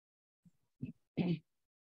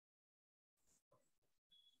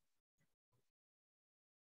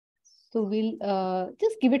So we'll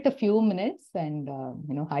just give it a few minutes and,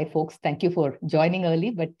 hi folks, thank you for joining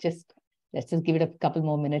early, but let's just give it a couple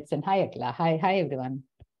more minutes. And hi, Akla. Hi, everyone.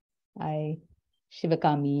 Hi,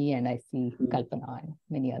 Shivakami, and I see Kalpana and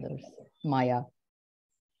many others. Maya.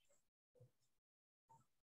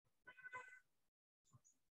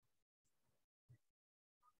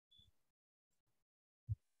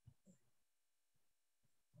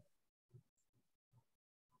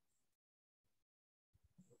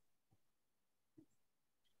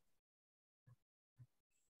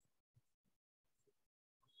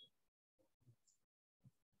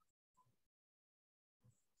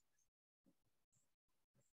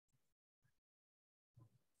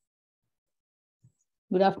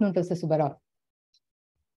 Good afternoon, Professor Subbarao.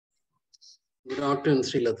 Good afternoon,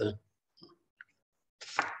 Srilata.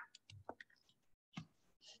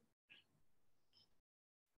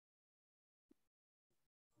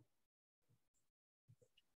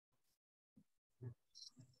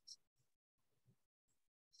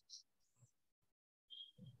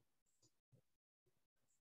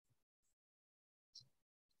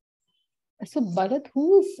 So, Bharat,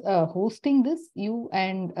 who's hosting this? You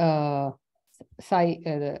and Sai?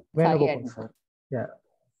 Yeah.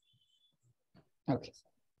 Okay.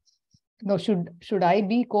 No, should I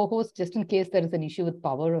be co-host just in case there is an issue with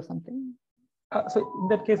power or something? So in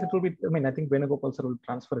that case, it will be. I think Venugopal sir will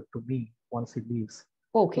transfer it to me once he leaves.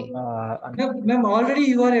 Okay. Ma'am, already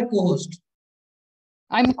you are a co-host.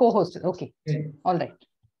 I'm co-host. Okay. Yeah. All right.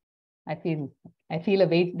 I feel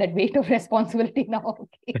that weight of responsibility now.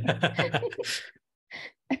 Okay.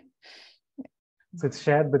 So it's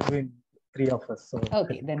shared between three of us. So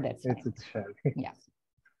okay, then that's fine. It's shared. Yeah.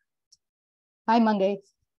 Hi, Mangai.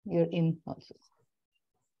 You're in also.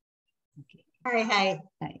 Okay. Hi.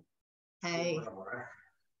 Hi. Hi.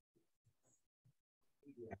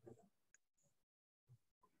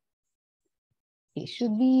 Okay,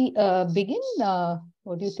 should we begin?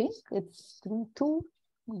 What do you think? It's 3:02.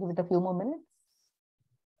 Give it a few more minutes.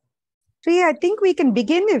 I think we can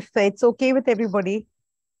begin if it's okay with everybody.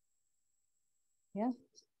 Yeah.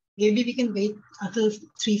 Maybe we can wait until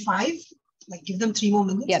 3:05. Like give them 3 more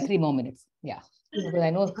minutes. Yeah, 3 more minutes. Yeah. Because I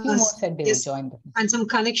know a few more said they will join them. And some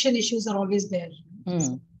connection issues are always there.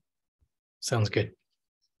 Sounds good.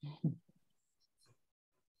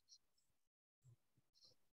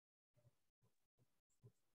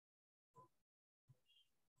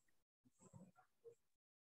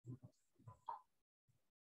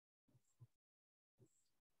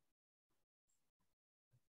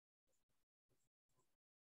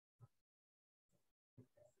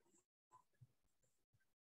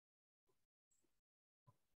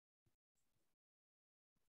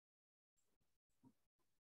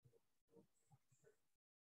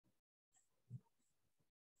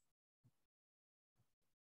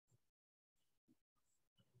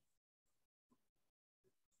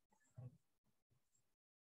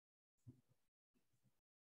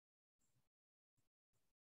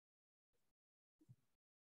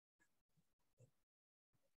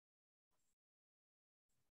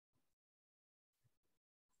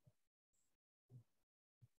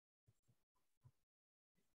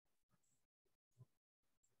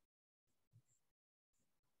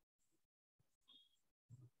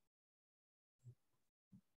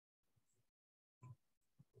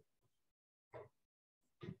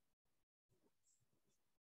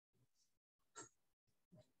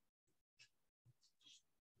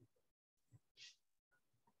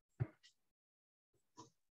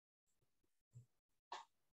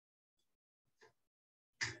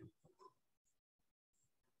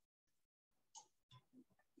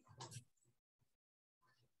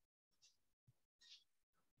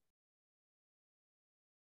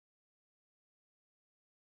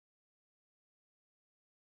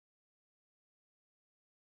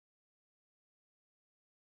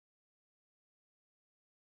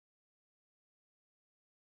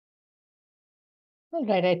 All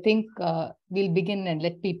right, I think we'll begin and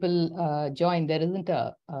let people join. There isn't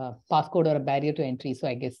a passcode or a barrier to entry, so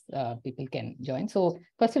I guess people can join. So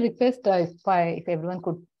first a request, if everyone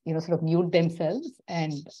could, sort of mute themselves.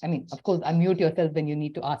 And I mean, of course, unmute yourself when you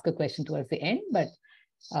need to ask a question towards the end, but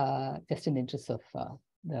just in the interest of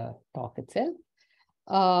the talk itself.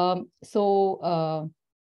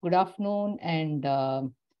 Good afternoon and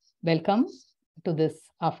welcome to this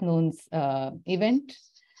afternoon's event.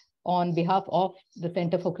 On behalf of the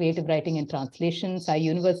Center for Creative Writing and Translation, Sai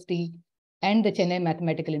University, and the Chennai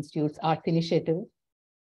Mathematical Institute's Arts Initiative,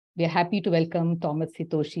 we are happy to welcome Thomas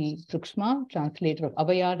Hitoshi Pruiksma, translator of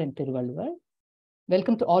Avvaiyar and Tiruvalluvar.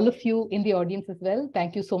 Welcome to all of you in the audience as well.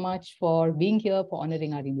 Thank you so much for being here, for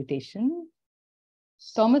honoring our invitation.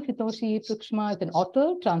 Thomas Hitoshi Pruiksma is an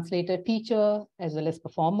author, translator, teacher, as well as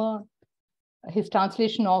performer. His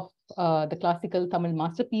translation of the classical Tamil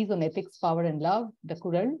masterpiece on ethics, power, and love, the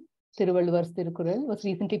Kural, Tiruvalluvar's Tirukkural, was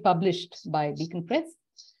recently published by Beacon Press.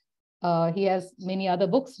 He has many other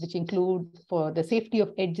books, which include For the Safety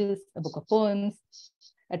of Edges, a book of poems,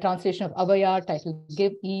 a translation of Avvaiyar titled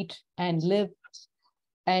Give, Eat, and Live,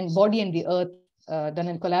 and Body and the Earth, done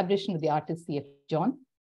in collaboration with the artist C.F. John.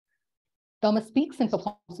 Thomas speaks and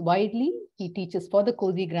performs widely. He teaches for the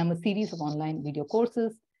Cozy Grammar series of online video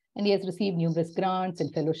courses, and he has received numerous grants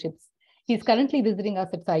and fellowships. He is currently visiting us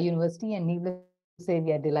at Sai University, and needless to say,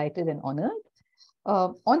 we are delighted and honored.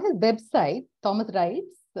 On his website, Thomas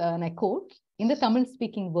writes, and I quote, "In the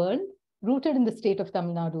Tamil-speaking world, rooted in the state of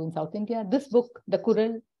Tamil Nadu in South India, this book, the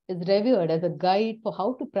Kural, is revered as a guide for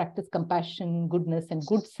how to practice compassion, goodness, and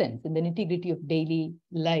good sense in the nitty-gritty of daily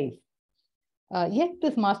life. Yet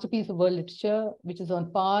this masterpiece of world literature, which is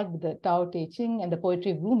on par with the Tao Te Ching and the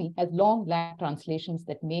poetry of Rumi, has long lacked translations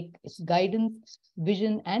that make its guidance,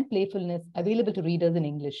 vision, and playfulness available to readers in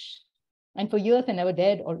English. And for years, I never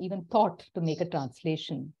dared or even thought to make a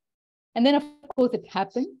translation. And then, of course, it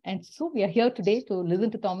happened. And so we are here today to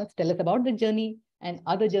listen to Thomas tell us about the journey and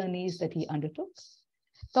other journeys that he undertook.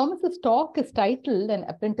 Thomas's talk is titled An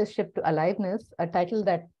Apprenticeship to Aliveness, a title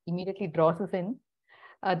that immediately draws us in.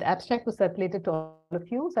 The abstract was circulated to all of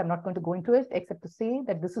you, so I'm not going to go into it, except to say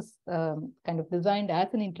that this is kind of designed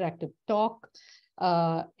as an interactive talk.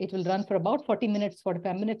 It will run for about 40 minutes,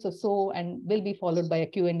 45 minutes or so, and will be followed by a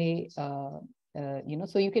Q&A,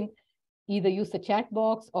 so you can either use the chat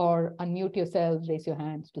box or unmute yourselves, raise your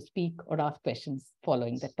hands to speak or ask questions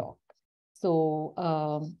following the talk. So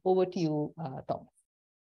over to you, Thomas.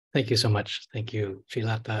 Thank you so much. Thank you,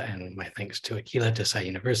 Srilata, and my thanks to Akila, to Sai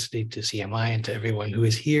University, to CMI, and to everyone who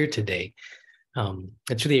is here today.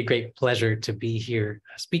 It's really a great pleasure to be here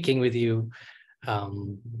speaking with you,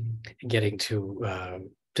 getting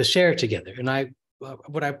to share together. And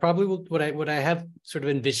what I have sort of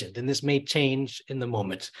envisioned, and this may change in the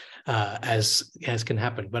moment as can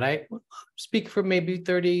happen, but I speak for maybe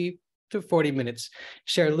 30 to 40 minutes,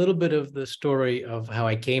 share a little bit of the story of how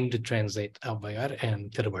I came to translate Avvaiyar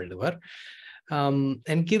and Tiruvalluvar,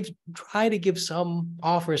 and try to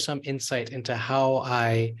offer some insight into how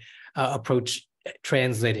I approach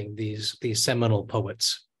translating these seminal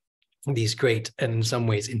poets, these great and in some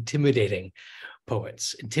ways intimidatingly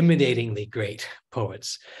great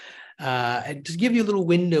poets, and to give you a little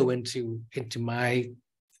window into my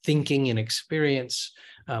thinking and experience,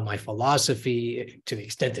 my philosophy, to the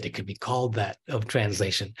extent that it could be called that, of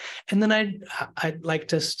translation. And then I'd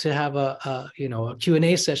like us to have a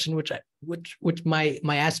Q&A session, which my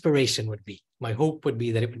aspiration would be, my hope would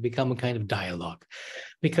be that it would become a kind of dialogue,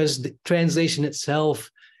 because the translation itself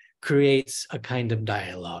creates a kind of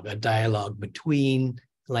dialogue, a dialogue between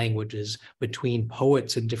languages, between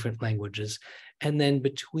poets in different languages, and then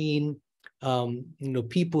between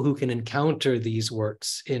people who can encounter these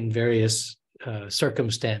works in various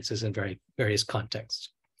circumstances and various contexts.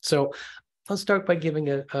 So I'll start by giving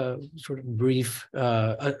a sort of brief,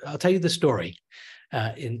 I'll tell you the story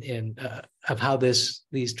of how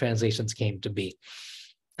these translations came to be.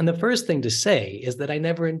 And the first thing to say is that I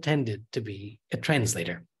never intended to be a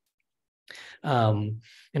translator.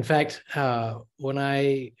 In fact, when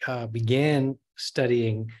I began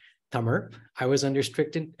studying Tamil, I was under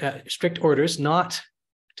strict orders not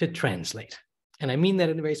to translate. And I mean that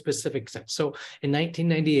in a very specific sense. So in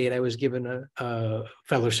 1998, I was given a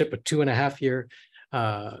fellowship, a 2.5-year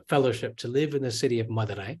fellowship to live in the city of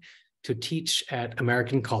Madurai, to teach at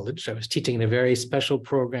American College. I was teaching in a very special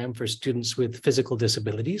program for students with physical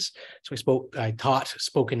disabilities. So I taught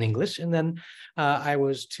spoken English, and then I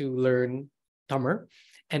was to learn Tamil.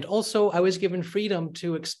 And also I was given freedom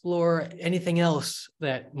to explore anything else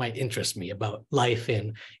that might interest me about life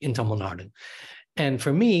in Tamil Nadu. And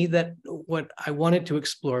for me, what I wanted to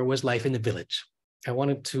explore was life in the village. I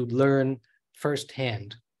wanted to learn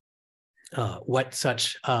firsthand what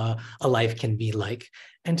such a life can be like,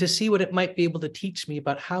 and to see what it might be able to teach me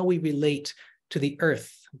about how we relate to the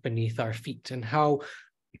earth beneath our feet, and how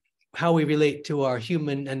we relate to our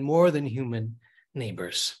human and more than human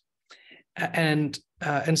neighbors. And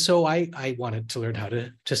so I wanted to learn how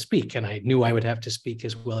to speak, and I knew I would have to speak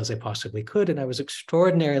as well as I possibly could. And I was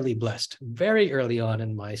extraordinarily blessed very early on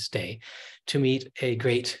in my stay to meet a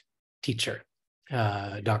great teacher,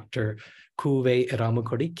 Dr. KV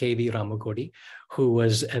Ramakodi, who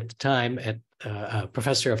was at the time a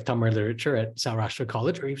professor of Tamil literature at Saurashtra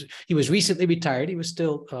College, or he was recently retired. He was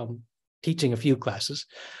still teaching a few classes,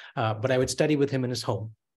 but I would study with him in his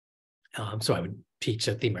home. So I would teach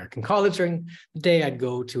at the American College during the day. I'd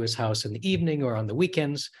go to his house in the evening or on the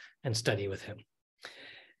weekends and study with him.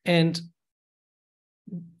 And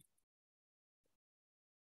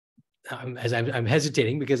as I'm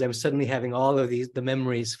hesitating because I'm suddenly having all of the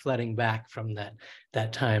memories flooding back from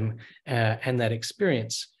that time and that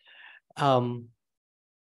experience. One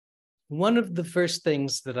of the first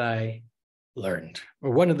things that I learned,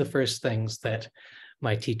 or one of the first things that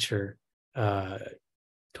my teacher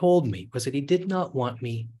told me, was that he did not want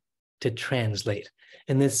me to translate,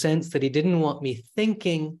 in the sense that he didn't want me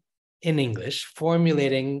thinking in English,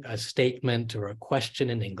 formulating a statement or a question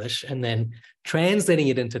in English, and then translating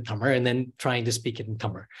it into Tamil and then trying to speak it in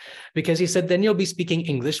Tamil. Because he said, then you'll be speaking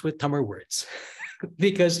English with Tamil words,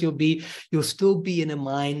 because you'll still be in a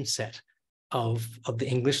mindset of the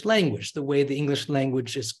English language, the way the English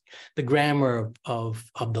language is, the grammar of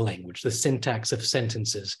the language, the syntax of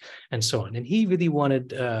sentences, and so on. And he really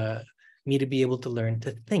wanted me to be able to learn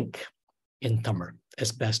to think in Tamil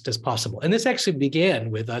as best as possible. And this actually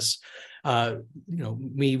began with us,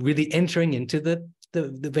 me really entering into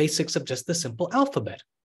the basics of just the simple alphabet,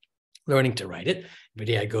 learning to write it. Every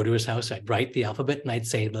day I'd go to his house, I'd write the alphabet and I'd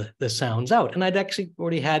say the sounds out. And I'd actually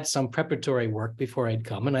already had some preparatory work before I'd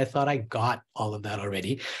come. And I thought I got all of that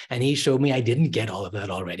already. And he showed me I didn't get all of that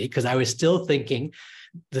already, because I was still thinking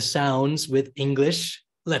the sounds with English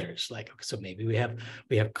letters. Like, okay, so maybe we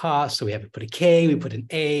have ka, so we have to put a K, we put an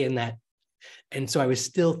A in that. And so I was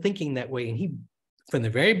still thinking that way. And he, from the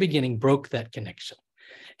very beginning, broke that connection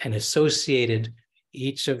and associated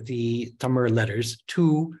each of the Tamil letters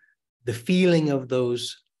to the feeling of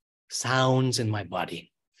those sounds in my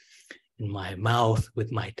body, in my mouth,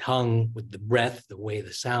 with my tongue, with the breath, the way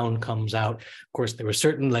the sound comes out. Of course, there were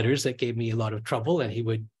certain letters that gave me a lot of trouble, and he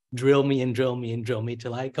would drill me and drill me and drill me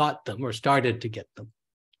till I got them or started to get them.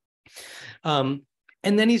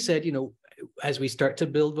 And then he said, as we start to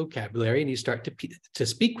build vocabulary and you start to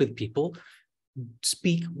speak with people,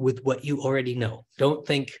 speak with what you already know. Don't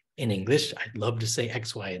think in English, I'd love to say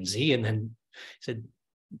X, Y, and Z. And then he said,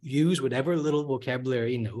 use whatever little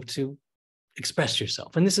vocabulary you know to express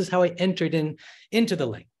yourself. And this is how I entered into the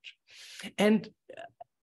language. And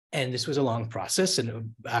this was a long process.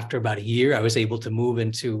 And after about a year, I was able to move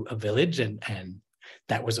into a village. And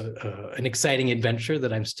that was an exciting adventure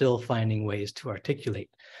that I'm still finding ways to articulate.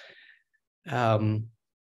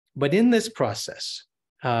 But in this process,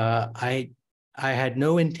 I had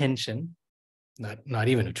no intention, not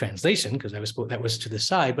even a translation, because that was to the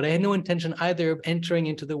side, but I had no intention either of entering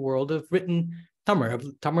into the world of written Tamil,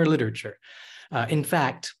 of Tamil literature. In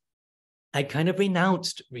fact, I kind of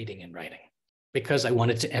renounced reading and writing because I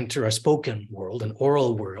wanted to enter a spoken world, an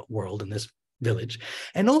oral world in this village,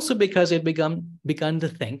 and also because I'd begun to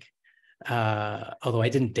think, although I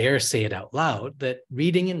didn't dare say it out loud, that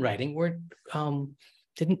reading and writing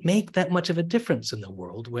didn't make that much of a difference in the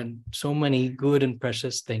world when so many good and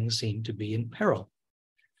precious things seemed to be in peril.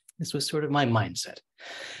 This was sort of my mindset.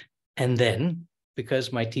 And then,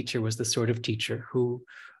 because my teacher was the sort of teacher who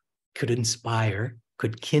could inspire,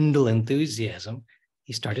 could kindle enthusiasm,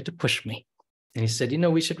 he started to push me. And he said,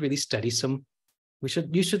 we should really study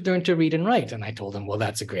you should learn to read and write. And I told him, well,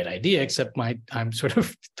 that's a great idea, except I'm sort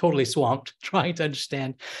of totally swamped trying to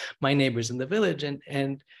understand my neighbors in the village.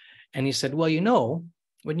 And he said, well,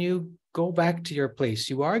 when you go back to your place,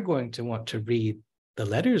 you are going to want to read the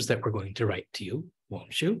letters that we're going to write to you,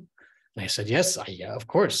 won't you? And I said, yes, of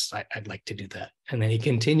course, I'd like to do that. And then he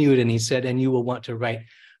continued and he said, and you will want to write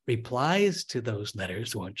replies to those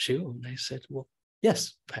letters, won't you? And I said, well,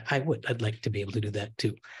 yes, I would. I'd like to be able to do that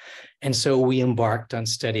too. And so we embarked on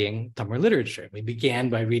studying Tamil literature. We began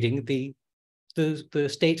by reading the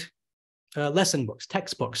state lesson books,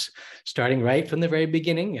 textbooks, starting right from the very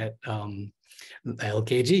beginning at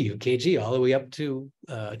LKG, UKG, all the way up to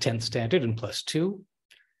 10th standard and +2,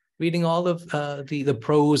 reading all of the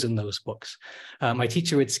prose in those books. My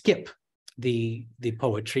teacher would skip the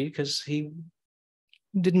poetry because he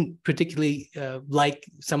didn't particularly like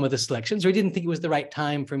some of the selections, or he didn't think it was the right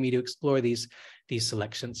time for me to explore these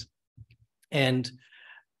selections. And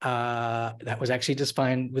that was actually just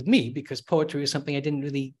fine with me, because poetry was something I didn't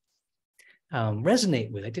really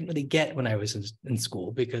resonate with. I didn't really get when I was in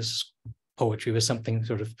school, because poetry was something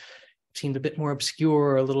sort of seemed a bit more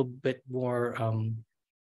obscure, a little bit more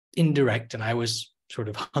indirect, and I was sort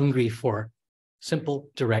of hungry for simple,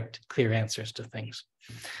 direct, clear answers to things.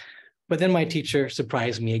 But then my teacher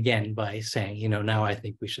surprised me again by saying, now I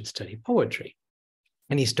think we should study poetry.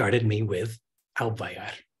 And he started me with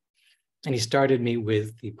Avvaiyar. And he started me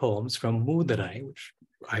with the poems from Mudarai, which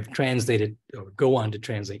I've translated or go on to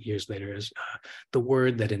translate years later as the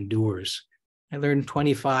word that endures. I learned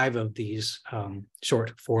 25 of these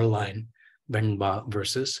short 4-line Benba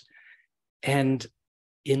verses. And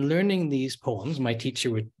in learning these poems, my teacher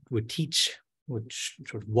would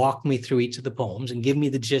sort of walk me through each of the poems and give me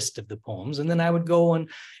the gist of the poems. And then I would go on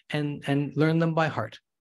and learn them by heart.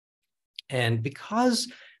 And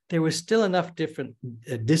because there was still enough different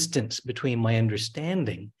distance between my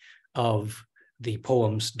understanding of the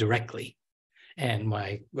poems directly and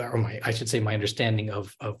my understanding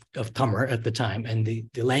of Tamil at the time and the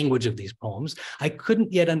language of these poems, I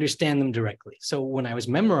couldn't yet understand them directly. So when I was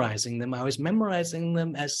memorizing them, I was memorizing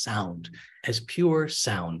them as sound, as pure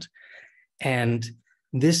sound. And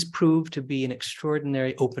this proved to be an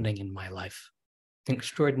extraordinary opening in my life, an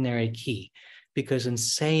extraordinary key, because in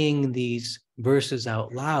saying these verses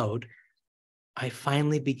out loud, I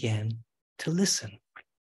finally began to listen.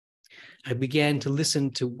 I began to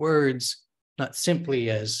listen to words not simply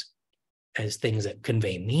as things that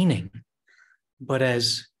convey meaning, but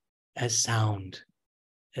as sound,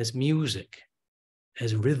 as music,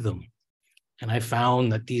 as rhythm. And I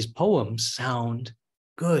found that these poems sound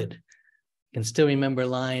good. I can still remember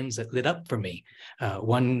lines that lit up for me.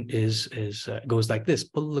 One goes like this: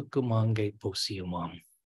 "Pullukumange posiyumam."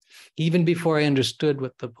 Even before I understood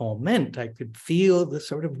what the poem meant, I could feel the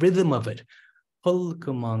sort of rhythm of it.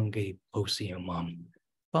 Pullukumange posiyumam.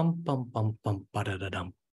 Bum, bum, bum, bum,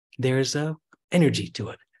 ba-da-da-dum. There's a energy to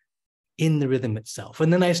it in the rhythm itself.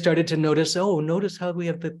 And then I started to notice, notice how we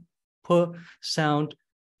have the po sound,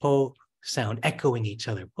 po sound echoing each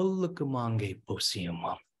other. Pullukumange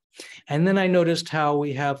posiyumam. And then I noticed how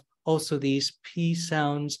we have also these P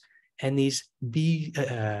sounds and these B,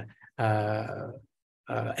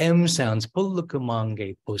 M sounds,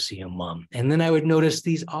 Pullukumange posiyumam. And then I would notice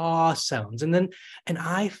these ah sounds. And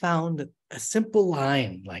I found that a simple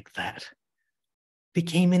line like that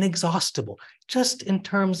became inexhaustible, just in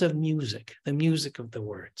terms of music, the music of the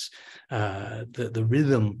words, the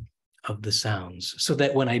rhythm of the sounds, so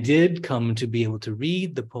that when I did come to be able to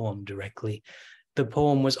read the poem directly, the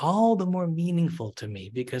poem was all the more meaningful to me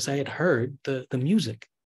because I had heard the music.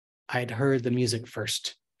 I had heard the music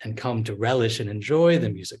first and come to relish and enjoy the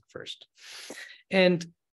music first. And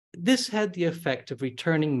this had the effect of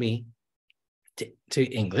returning me to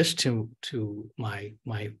English, to my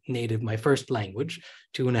native, my first language,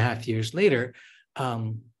 2.5 years later,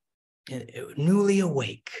 newly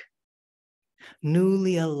awake,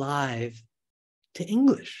 newly alive to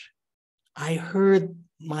English. I heard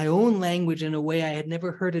my own language in a way I had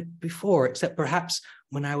never heard it before, except perhaps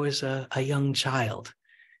when I was a young child.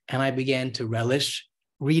 And I began to relish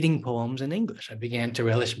reading poems in English. I began to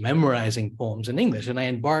relish memorizing poems in English. And I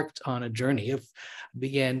embarked on a journey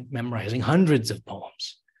began memorizing hundreds of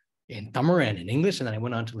poems in Tamil and in English. And then I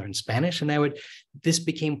went on to learn Spanish. And this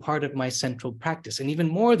became part of my central practice. And even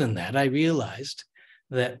more than that, I realized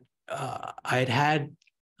that I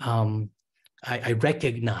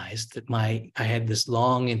recognized that I had this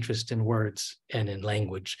long interest in words and in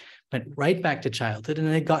language, went right back to childhood, and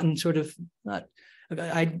I'd gotten sort of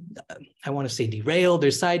I want to say derailed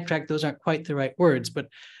or sidetracked. Those aren't quite the right words, but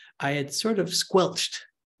I had sort of squelched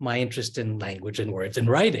my interest in language and words and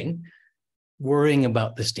writing, worrying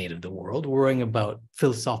about the state of the world, worrying about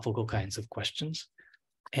philosophical kinds of questions.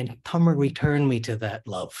 And Tamil returned me to that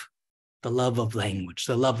love, the love of language,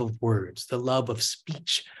 the love of words, the love of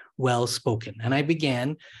speech, well spoken. And I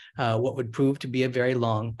began what would prove to be a very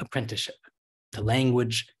long apprenticeship to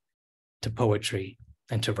language, to poetry,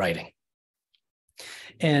 and to writing.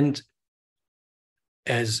 And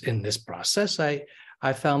as in this process,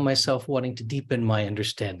 I found myself wanting to deepen my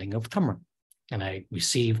understanding of Tamil. And I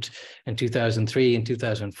received in 2003 and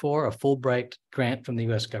 2004 a Fulbright grant from the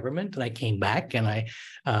US government. And I came back and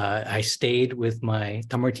I stayed with my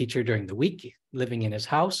Tamil teacher during the week, living in his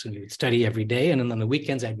house, and we would study every day. And then on the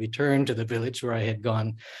weekends, I'd return to the village where I had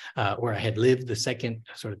gone, where I had lived the second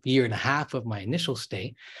sort of year and a half of my initial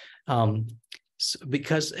stay.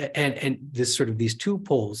 Because this sort of these two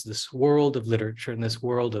poles, this world of literature and this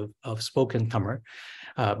world of spoken Tamil,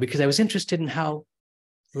 because I was interested in how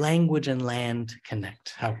language and land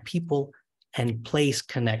connect, how people and place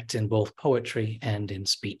connect in both poetry and in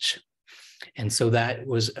speech. And so that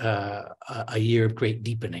was a year of great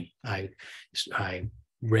deepening. I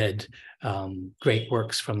read great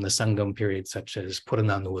works from the Sangam period, such as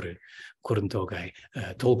Purananuru, Kuruntogai,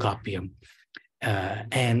 Tolkappiyam,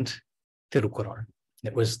 and Tirukkural.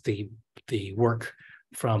 It was the work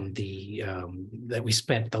from that we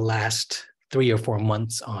spent the last 3 or 4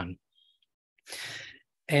 months on.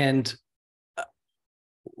 And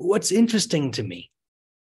what's interesting to me,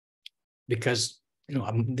 because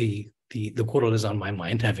the Kural is on my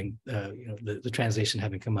mind, having the translation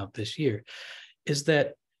having come out this year, is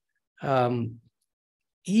that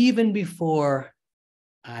even before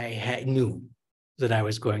I knew that I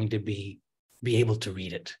was going to be able to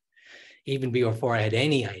read it, even before I had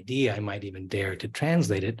any idea I might even dare to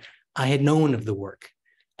translate it, I had known of the work,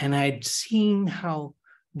 and I'd seen how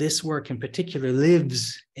this work in particular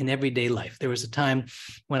lives in everyday life. There was a time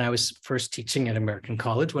when I was first teaching at American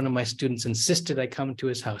College, one of my students insisted I come to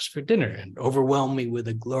his house for dinner and overwhelmed me with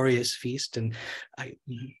a glorious feast. And I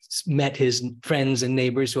met his friends and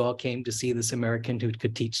neighbors who all came to see this American who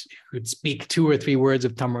could speak 2 or 3 words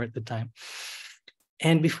of Tamil at the time.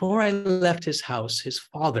 And before I left his house, his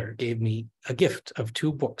father gave me a gift of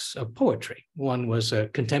 2 books of poetry. One was a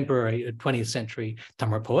contemporary 20th century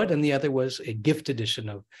Tamil poet, and the other was a gift edition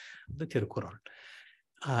of the Tirukkural.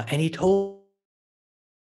 And he told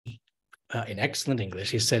me in excellent English,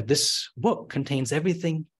 he said, this book contains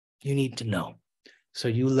everything you need to know. So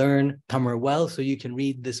you learn Tamil well, so you can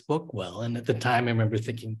read this book well. And at the time, I remember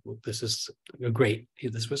thinking, well, this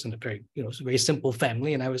wasn't a very, it's a very simple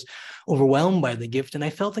family. And I was overwhelmed by the gift. And I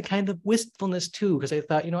felt a kind of wistfulness too, because I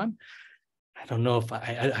thought, I don't know if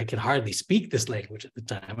I can hardly speak this language at the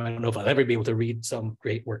time. I don't know if I'll ever be able to read some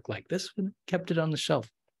great work like this, and kept it on the shelf.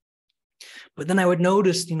 But then I would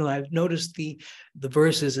notice, I've noticed the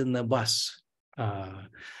verses in the bus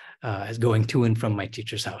as going to and from my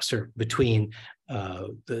teacher's house, or between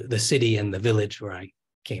the city and the village where I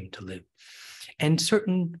came to live. And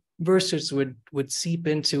certain verses would seep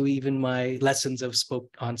into even my lessons of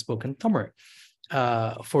unspoken Tamil.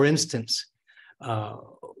 For instance,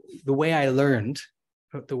 the way I learned,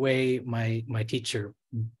 the way my teacher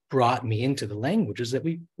brought me into the language is that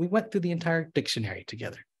we went through the entire dictionary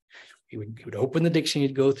together. He would open the dictionary,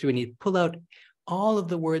 he'd go through, and he'd pull out all of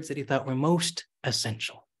the words that he thought were most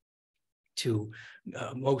essential to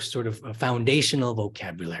most sort of foundational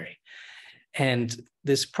vocabulary. And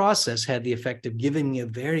this process had the effect of giving me a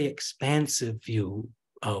very expansive view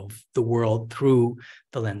of the world through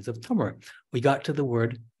the lens of Tamil. We got to the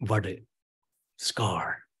word vadu,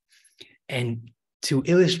 scar. And to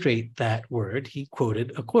illustrate that word, he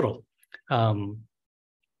quoted a Kural.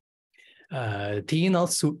 Teenal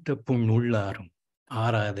sutta punnullarum,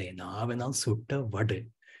 arade navenal sutta vadu.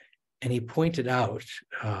 And he pointed out,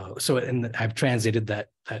 and I've translated that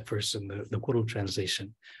verse in the Kural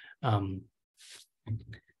translation. I'll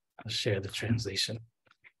share the translation.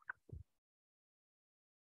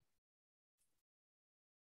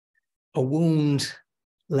 A wound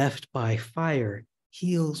left by fire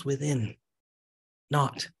heals within,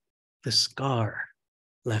 not the scar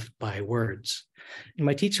left by words. And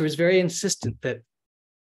my teacher was very insistent that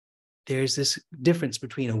there's this difference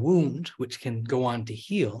between a wound, which can go on to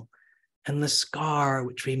heal, and the scar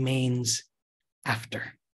which remains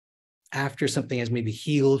after something has maybe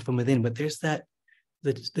healed from within. But there's the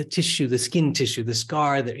tissue, the skin tissue, the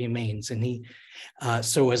scar that remains. And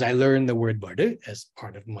so as I learned the word vadu as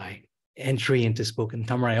part of my entry into spoken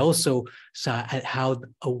Tamil, I also saw how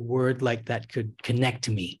a word like that could connect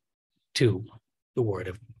me to the world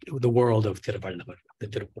of Tiruvalluvar, the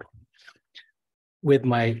Tirukkural.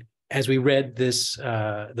 As we read this,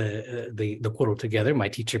 the Kural together, my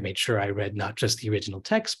teacher made sure I read not just the original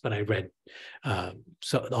text, but I read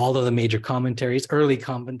all of the major commentaries, early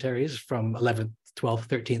commentaries from 11th, 12th,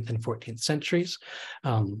 13th, and 14th centuries.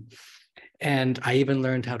 And I even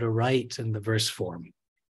learned how to write in the verse form.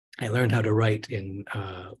 I learned how to write in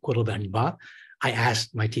Kural Danba. I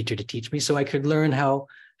asked my teacher to teach me so I could learn how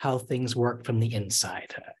things work from the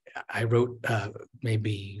inside. I wrote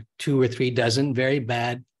maybe 2 or 3 dozen very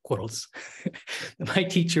bad Kurals. My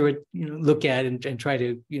teacher would look at and try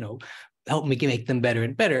to help me make them better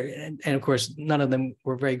and better. And of course, none of them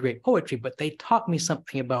were very great poetry, but they taught me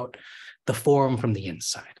something about the form from the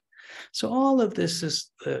inside. So all of this is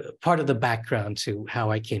part of the background to how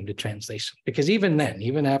I came to translation. Because even then,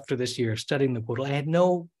 even after this year of studying the Kural, I had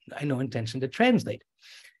no intention to translate.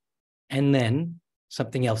 And then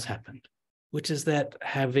something else happened, which is that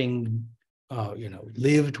having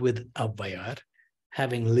lived with Avvaiyar,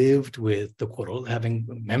 having lived with the Kural, having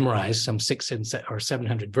memorized some 600 or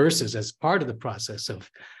 700 verses as part of the process of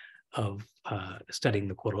studying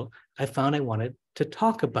the Kural, I found I wanted to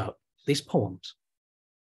talk about these poems.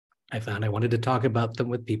 I found I wanted to talk about them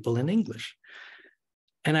with people in English.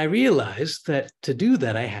 And I realized that to do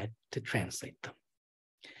that, I had to translate them.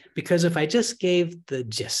 Because if I just gave the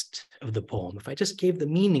gist of the poem, if I just gave the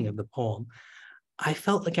meaning of the poem, I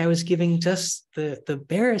felt like I was giving just the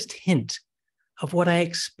barest hint of what I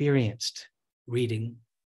experienced reading,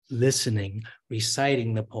 listening,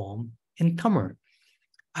 reciting the poem in Tamil.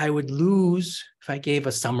 I would lose, if I gave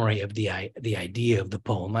a summary of the idea of the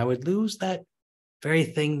poem, I would lose that very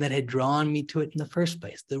thing that had drawn me to it in the first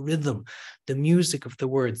place, the rhythm, the music of the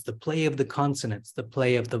words, the play of the consonants, the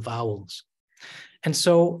play of the vowels. And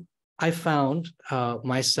so I found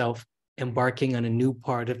myself embarking on a new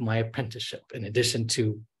part of my apprenticeship. In addition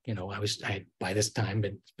to, I had by this time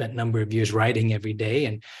been spent a number of years writing every day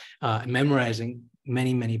and memorizing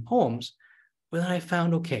many, many poems. But then I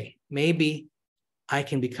found, okay, maybe I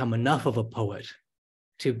can become enough of a poet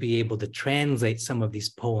to be able to translate some of these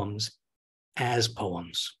poems as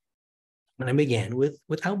poems. And I began with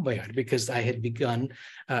Avvaiyar, because I had begun,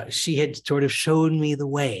 she had sort of shown me the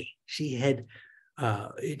way. She had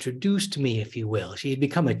introduced me, if you will. She had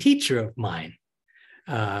become a teacher of mine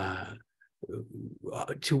to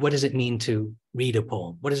what does it mean to read a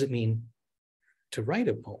poem? What does it mean to write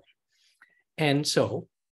a poem? And so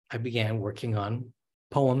I began working on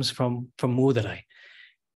poems from Mudarai.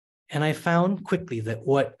 And I found quickly that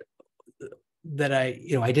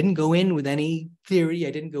I didn't go in with any theory.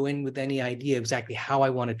 I didn't go in with any idea exactly how I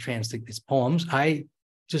want to translate these poems. I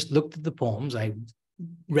just looked at the poems. I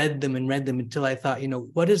read them until I thought,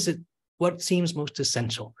 what seems most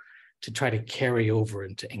essential to try to carry over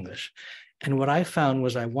into English? And what I found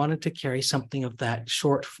was I wanted to carry something of that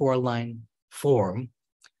short 4-line form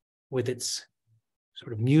with its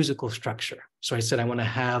sort of musical structure. So I said, I want to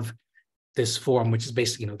have this form, which is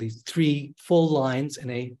basically, these 3 full lines and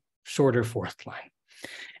a shorter 4th line.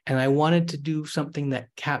 And I wanted to do something that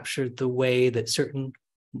captured the way that certain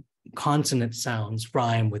consonant sounds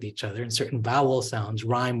rhyme with each other and certain vowel sounds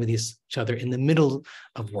rhyme with each other in the middle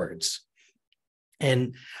of words.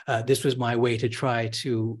 And this was my way to try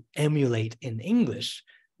to emulate in English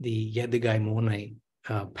the Yedigai Monai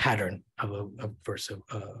pattern of a verse of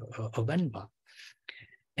Venba.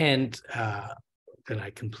 And then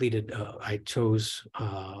I completed, I chose,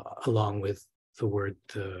 along with the word,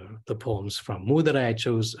 the poems from Mudarai, I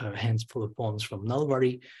chose a handful of poems from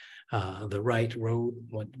Nalvari, The Right Road,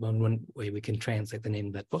 one way we can translate the name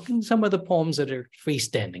of that book, and some of the poems that are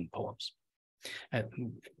freestanding poems,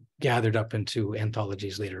 gathered up into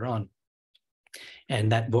anthologies later on.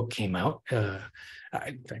 And that book came out.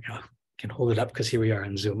 I can hold it up because here we are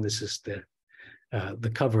on Zoom. This is the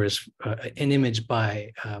cover is an image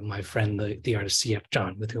by my friend, the artist C.F.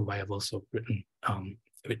 John, with whom I have also written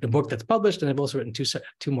a book that's published, and I've also written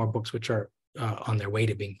two more books which are on their way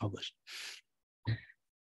to being published.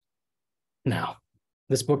 Now,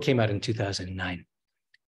 this book came out in 2009.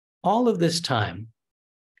 All of this time,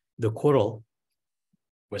 the Kural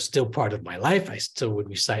was still part of my life. I still would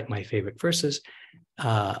recite my favorite verses.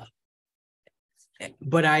 But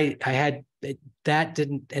that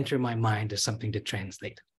didn't enter my mind as something to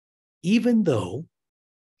translate. Even though,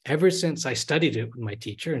 ever since I studied it with my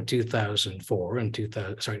teacher in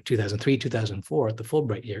 2003, 2004, at the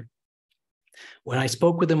Fulbright year, when I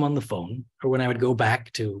spoke with him on the phone, or when I would go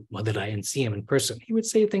back to Madurai and see him in person, he would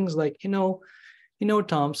say things like,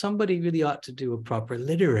 Tom, somebody really ought to do a proper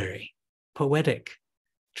literary, poetic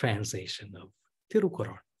translation of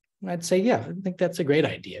Tirukkural. And I'd say, yeah, I think that's a great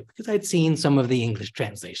idea, because I'd seen some of the English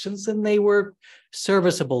translations and they were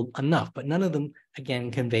serviceable enough, but none of them,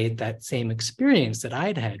 again, conveyed that same experience that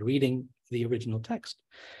I'd had reading the original text.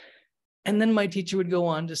 And then my teacher would go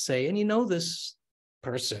on to say, and this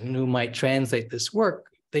person who might translate this work,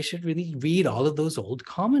 they should really read all of those old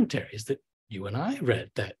commentaries that you and I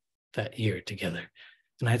read that year together.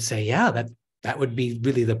 And I'd say, yeah, that would be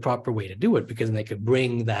really the proper way to do it, because then they could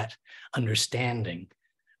bring that understanding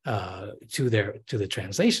to the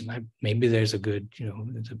translation. Maybe there's a good,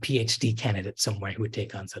 there's a PhD candidate somewhere who would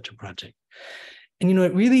take on such a project. And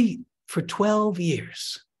it really, for 12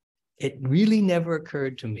 years, it really never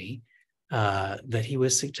occurred to me that he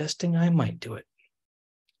was suggesting I might do it.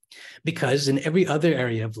 Because in every other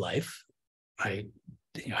area of life,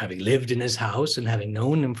 having lived in his house and having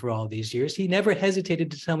known him for all these years, he never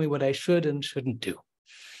hesitated to tell me what I should and shouldn't do.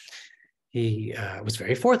 He was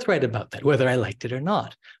very forthright about that, whether I liked it or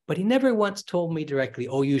not. But he never once told me directly,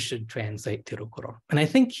 oh, you should translate Tirukkural. And I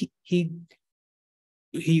think he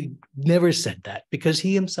never said that, because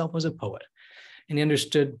he himself was a poet. And he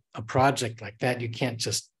understood a project like that, you can't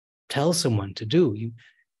just tell someone to do. You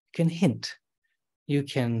can hint, you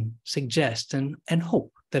can suggest and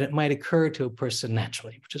hope that it might occur to a person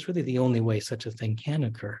naturally, which is really the only way such a thing can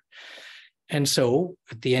occur. And so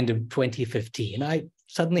at the end of 2015, I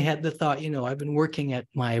suddenly had the thought, I've been working at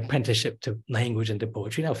my apprenticeship to language and to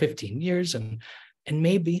poetry now 15 years, and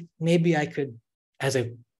maybe I could, as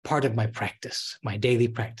a part of my practice, my daily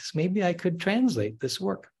practice, maybe I could translate this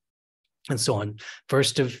work. And so on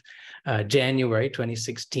 1st of January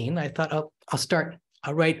 2016, I thought, I'll start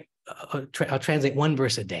I'll translate one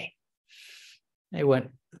verse a day. I went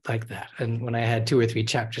like that. And when I had 2 or 3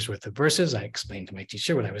 chapters worth of verses, I explained to my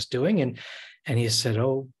teacher what I was doing. And he said,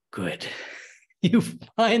 "Oh, good. You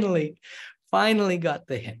finally got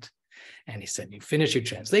the hint." And he said, "You finish your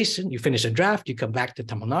translation, you finish a draft, you come back to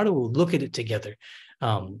Tamil Nadu, we'll look at it together,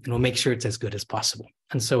 and we'll make sure it's as good as possible."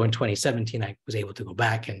 And so in 2017, I was able to go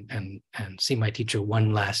back and see my teacher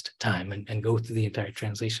one last time and go through the entire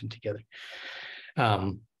translation together.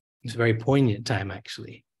 It's a very poignant time,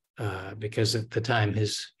 actually, because at the time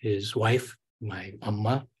his wife, my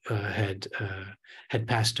amma, had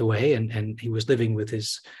passed away, and he was living with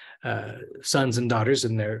his sons and daughters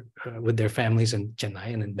in with their families in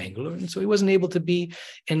Chennai and in Bangalore, and so he wasn't able to be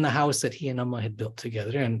in the house that he and Amma had built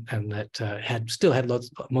together, and that still had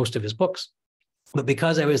most of his books. But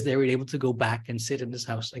because I was there, we were able to go back and sit in his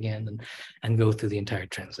house again and go through the entire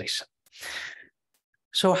translation.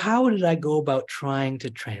 So how did I go about trying to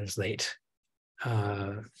translate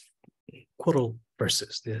Kural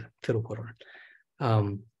verses, the Tirukkural?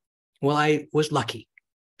 Well, I was lucky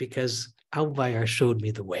because Avvaiyar showed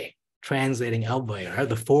me the way. Translating Avvaiyar,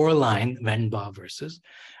 the 4-line Venba verses,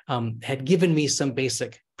 had given me some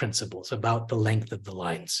basic principles about the length of the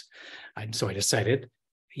lines. So I decided,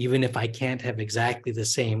 even if I can't have exactly the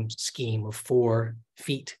same scheme of 4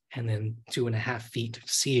 feet and then 2.5 feet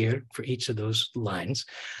seer for each of those lines,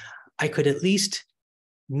 I could at least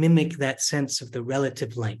mimic that sense of the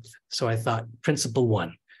relative length. So I thought, principle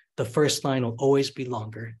 1, the first line will always be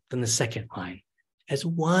longer than the second line, as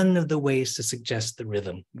one of the ways to suggest the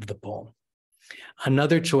rhythm of the poem.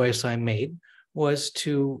 Another choice I made was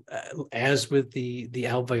to, as with the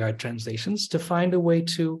Avvaiyar translations, to find a way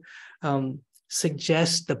to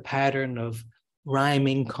suggest the pattern of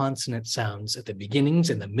rhyming consonant sounds at the beginnings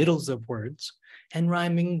and the middles of words, and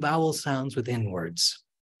rhyming vowel sounds within words.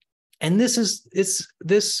 And this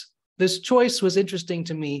choice was interesting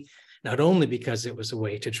to me, not only because it was a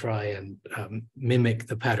way to try and mimic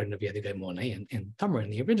the pattern of Yadigai in Tamil in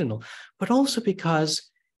the original, but also because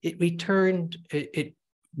it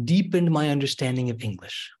deepened my understanding of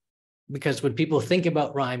English. Because when people think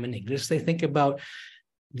about rhyme in English, they think about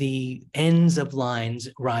the ends of lines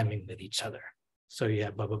rhyming with each other. So you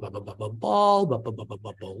have ball, wall,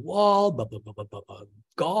 wall,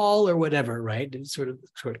 gall, or whatever, right? It's sort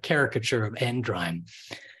of caricature of end rhyme.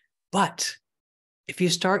 But if you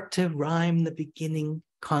start to rhyme the beginning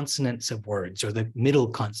consonants of words, or the middle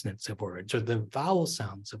consonants of words, or the vowel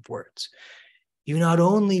sounds of words, you not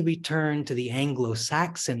only return to the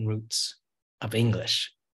Anglo-Saxon roots of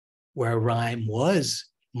English, where rhyme was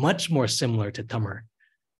much more similar to Tamil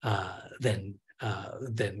than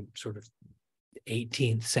sort of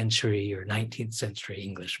 18th century or 19th century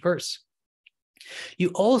English verse. You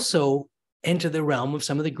also enter the realm of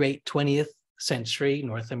some of the great 20th century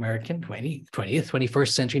North American,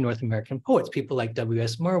 21st century North American poets, people like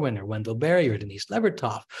W.S. Merwin or Wendell Berry or Denise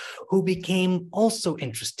Levertov, who became also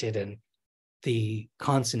interested in the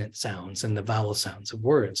consonant sounds and the vowel sounds of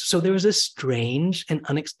words. So there was a strange and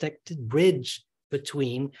unexpected bridge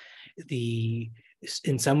between the,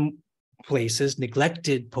 in some places,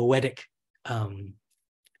 neglected poetic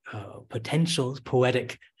potentials,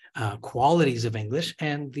 poetic qualities of English,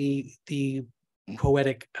 and the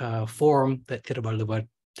poetic form that Tiruvalluvar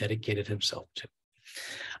dedicated himself to.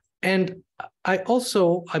 And I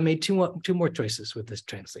made two more choices with this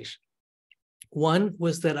translation. One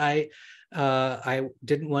was that I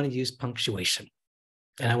didn't want to use punctuation.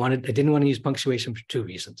 And I didn't want to use punctuation for 2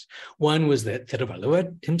 reasons. One was that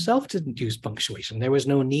Tiruvalluvar himself didn't use punctuation. There was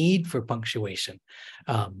no need for punctuation.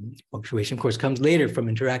 Punctuation, of course, comes later from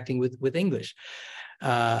interacting with English.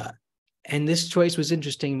 And this choice was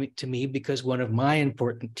interesting to me because one of my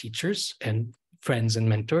important teachers and friends and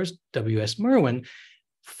mentors, W.S. Merwin,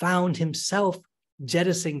 found himself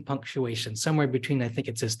jettisoning punctuation somewhere between, I think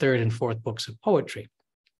it's his 3rd and 4th books of poetry.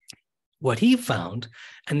 What he found,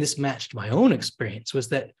 and this matched my own experience, was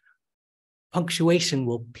that punctuation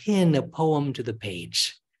will pin a poem to the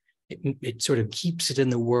page. It sort of keeps it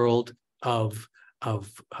in the world of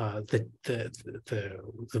the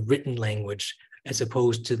written language, as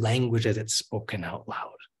opposed to language as it's spoken out loud.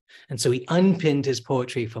 And so he unpinned his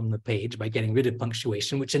poetry from the page by getting rid of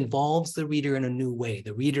punctuation, which involves the reader in a new way.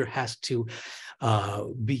 The reader has to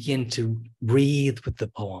begin to breathe with the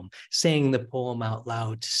poem, saying the poem out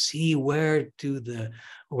loud to see where do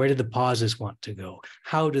the pauses want to go?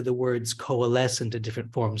 How do the words coalesce into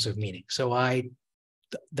different forms of meaning? So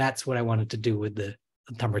that's what I wanted to do with the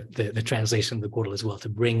translation of the Kural as well, to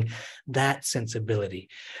bring that sensibility,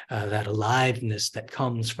 that aliveness that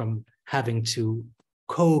comes from having to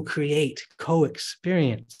co-create,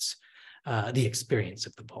 co-experience the experience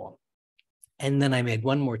of the poem. And then I made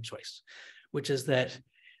one more choice, which is that,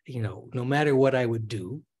 no matter what I would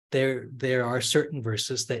do, there are certain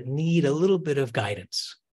verses that need a little bit of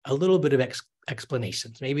guidance, a little bit of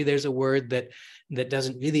explanations. Maybe there's a word that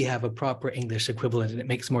doesn't really have a proper English equivalent, and it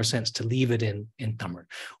makes more sense to leave it in Tamil.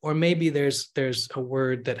 Or maybe there's a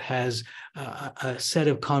word that has a set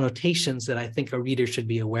of connotations that I think a reader should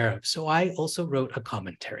be aware of. So I also wrote a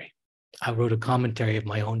commentary. I wrote a commentary of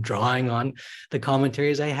my own, drawing on the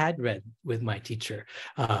commentaries I had read with my teacher,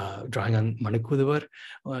 drawing on Manikuduvar,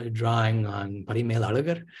 drawing on Parimel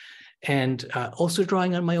Alagar, and also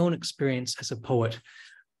drawing on my own experience as a poet,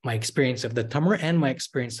 my experience of the Tamil and my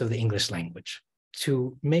experience of the English language,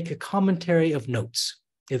 to make a commentary of notes.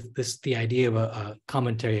 The idea of a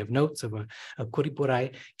commentary of notes, of a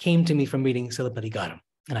Kuripurai, came to me from reading Silappadigaram.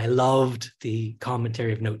 And I loved the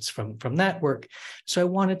commentary of notes from that work. So I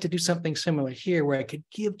wanted to do something similar here, where I could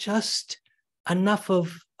give just enough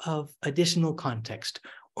of additional context,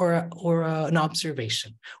 or an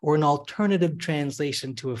observation, or an alternative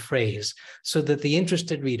translation to a phrase, so that the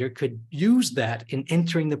interested reader could use that in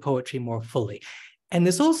entering the poetry more fully. And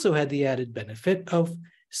this also had the added benefit of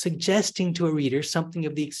suggesting to a reader something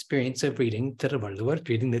of the experience of reading Tiruvalluvar,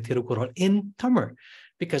 reading the Tirukkural in Tamil.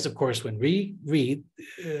 Because, of course, when we read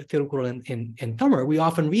Tirukkural in Tamil, we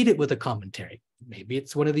often read it with a commentary. Maybe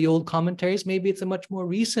it's one of the old commentaries, maybe it's a much more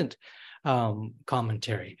recent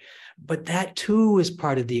commentary. But that too is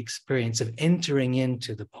part of the experience of entering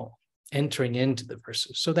into the poem, entering into the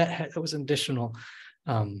verses. So that was an additional,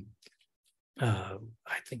 I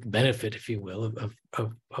think, benefit, if you will,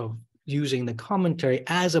 of using the commentary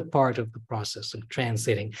as a part of the process of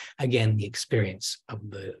translating, again, the experience of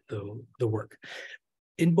the work.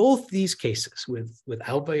 In both these cases, with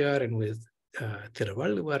Avvaiyar and with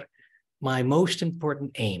Tiruvalluvar, my most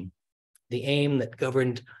important aim, the aim that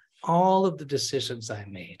governed all of the decisions I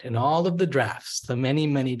made and all of the drafts, the many,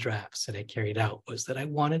 many drafts that I carried out, was that I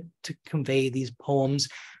wanted to convey these poems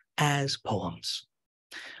as poems.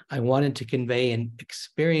 I wanted to convey an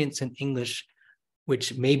experience in English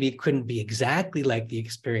which maybe couldn't be exactly like the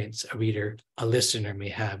experience a listener may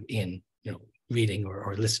have in reading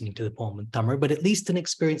or listening to the poem in Tamil, but at least an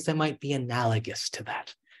experience that might be analogous to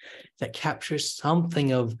that captures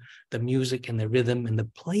something of the music and the rhythm and the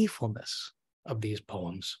playfulness of these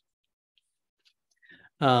poems.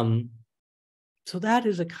 So that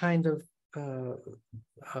is a kind of a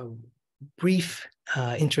brief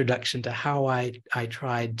introduction to how I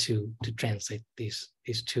tried to translate these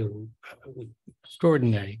two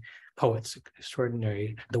extraordinary poets,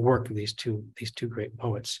 the work of these two great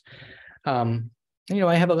poets. I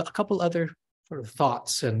have a couple other sort of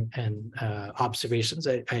thoughts and observations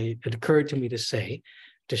it occurred to me to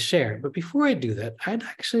share. But before I do that, I'd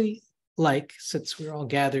actually like, since we're all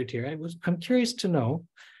gathered here, I'm curious to know.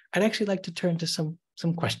 I'd actually like to turn to some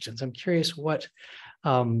questions. I'm curious what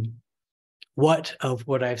of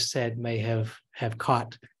what I've said may have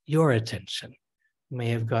caught your attention, may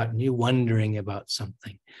have gotten you wondering about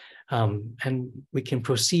something. And we can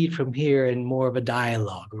proceed from here in more of a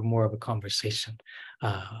dialogue or more of a conversation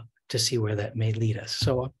to see where that may lead us.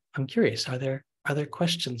 So I'm curious, are there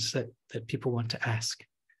questions that people want to ask?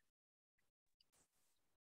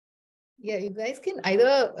 Yeah, you guys can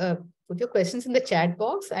either put your questions in the chat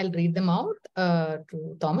box. I'll read them out to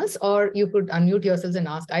Thomas, or you could unmute yourselves and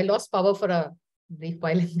ask. I lost power for a brief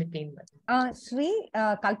while in between. Shri,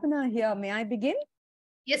 Kalpana here. May I begin?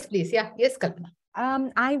 Yes, please. Yeah. Yes, Kalpana.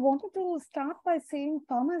 I wanted to start by saying,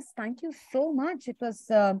 Thomas, thank you so much. It was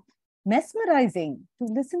mesmerizing to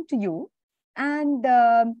listen to you. And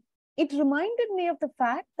it reminded me of the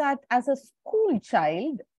fact that as a school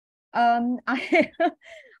child, I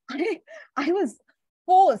was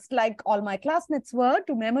forced, like all my classmates were,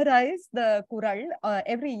 to memorize the Kural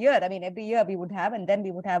every year. I mean, every year we would have, and then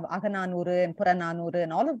we would have Agananuru and Purananuru,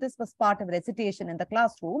 and all of this was part of recitation in the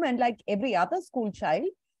classroom. And like every other school child,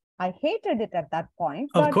 I hated it at that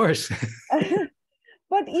point. Of course.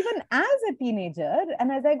 But even as a teenager,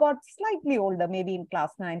 and as I got slightly older, maybe in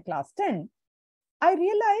class 9, class 10, I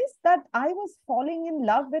realized that I was falling in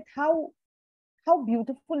love with how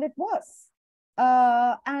beautiful it was.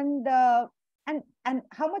 And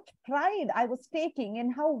how much pride I was taking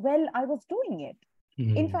in how well I was doing it.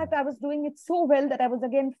 In fact, I was doing it so well that I was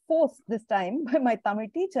again forced this time by my Tamil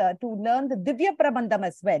teacher to learn the Divya Prabandham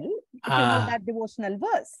as well, if you know that devotional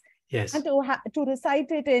verse. Yes. And to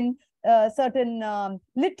recite it in certain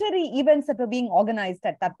literary events that were being organized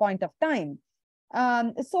at that point of time.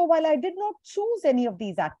 So while I did not choose any of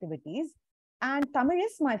these activities, and Tamil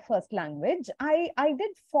is my first language, I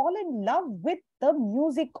did fall in love with the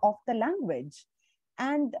music of the language.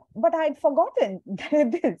 But I'd forgotten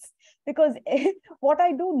this, because what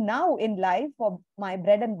I do now in life for my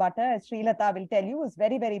bread and butter, as Srilata will tell you, is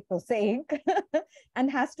very, very prosaic and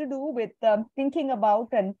has to do with thinking about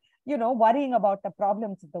and, worrying about the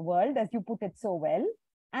problems of the world, as you put it so well.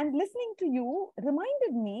 And listening to you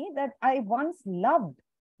reminded me that I once loved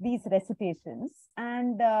these recitations,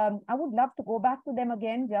 and I would love to go back to them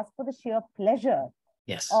again, just for the sheer pleasure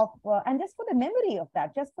of, and just for the memory of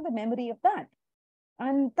that,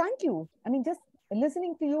 And thank you. I mean, just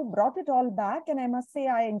listening to you brought it all back. And I must say,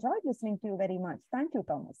 I enjoyed listening to you very much. Thank you,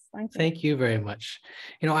 Thomas. Thank you. Thank you very much.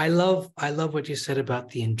 I love what you said about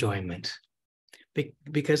the enjoyment,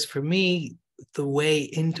 because for me, the way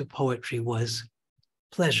into poetry was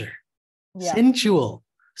pleasure, sensual,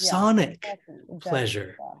 sonic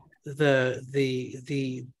pleasure. The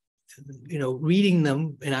reading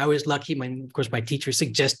them, and I was lucky. Of course, my teacher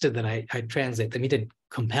suggested that I translate them. He didn't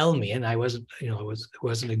compel me, and I wasn't,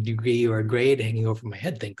 wasn't a degree or a grade hanging over my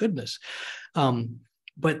head, thank goodness.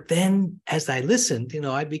 But then, as I listened,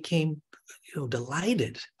 I became,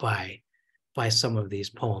 delighted by some of these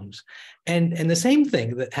poems, and the same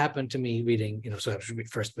thing that happened to me reading, so I was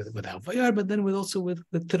first with Avvaiyar, but then with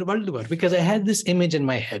Tiruvalluvar, because I had this image in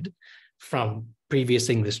my head from previous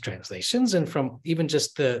English translations and from even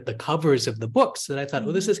just the covers of the books, that I thought,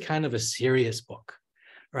 well, this is kind of a serious book,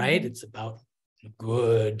 right? It's about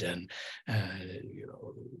good and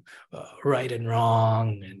right and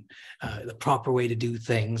wrong and the proper way to do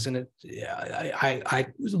things. And I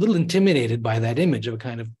was a little intimidated by that image of a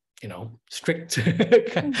kind of strict,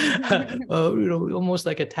 almost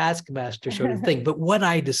like a taskmaster sort of thing. But what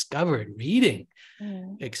I discovered reading,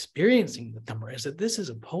 experiencing the Tamar, is that this is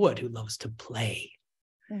a poet who loves to play,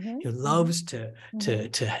 who loves to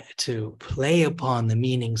play upon the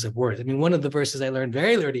meanings of words. I mean, one of the verses I learned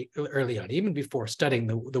very early on, even before studying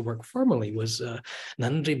the work formally, was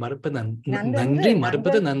Nandri Marpada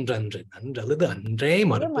Nandrandri Andre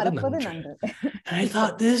Marpada Nandra. And I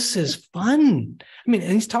thought, this is fun. I mean,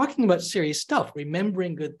 and he's talking about serious stuff,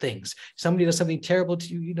 remembering good things. Somebody does something terrible to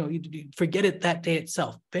you, you forget it that day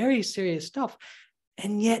itself. Very serious stuff.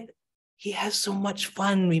 And yet he has so much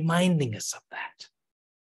fun reminding us of that.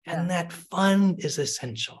 And that fun is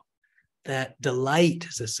essential. That delight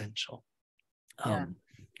is essential. And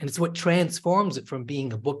it's what transforms it from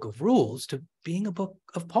being a book of rules to being a book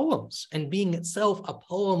of poems, and being itself a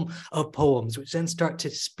poem of poems, which then start to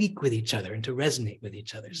speak with each other and to resonate with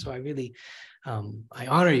each other. So I really, I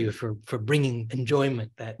honor you for bringing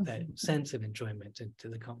enjoyment, that sense of enjoyment into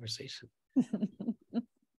the conversation.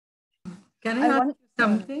 Can I ask you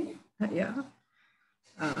something? Yeah.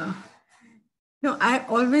 I've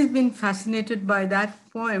always been fascinated by that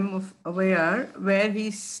poem of Avvaiyar, where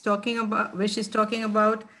she's talking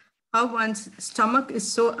about how one's stomach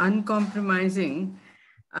is so uncompromising,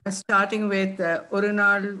 starting with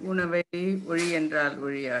Orunal Unavai Uri Endral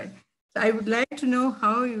Uriyai. So I would like to know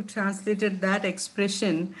how you translated that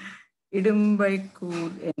expression, Idumbai Kur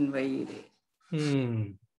Envaire.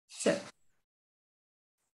 So,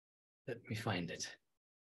 let me find it.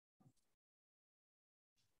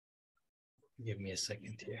 Give me a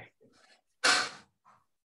second here.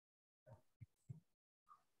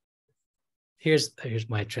 Here's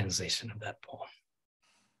my translation of that poem.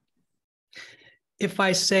 If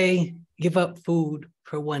I say, give up food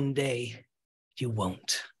for one day, you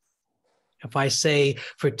won't. If I say,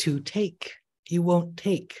 for two take, you won't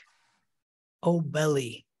take. Oh,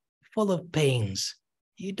 belly, full of pains,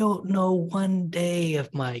 you don't know one day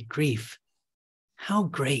of my grief. How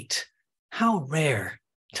great, how rare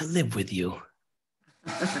to live with you.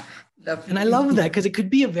 And I love that, because it could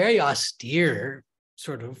be a very austere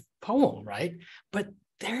sort of poem, right? But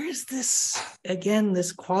there is this, again,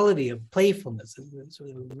 this quality of playfulness, it's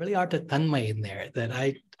really arta tanmay in there that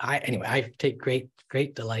I take great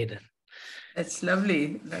delight in. That's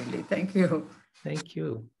lovely. Thank you. Thank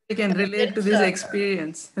you. I can relate to this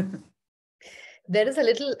experience. There is a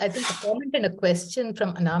little, I think, a comment and a question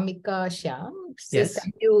from Anamika Shyam. Yes.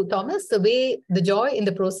 Thank you, Thomas. The joy in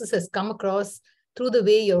the process has come across through the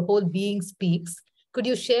way your whole being speaks. Could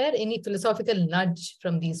you share any philosophical nudge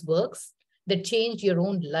from these works that changed your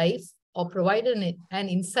own life or provided an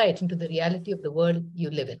insight into the reality of the world you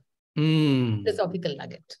live in? Philosophical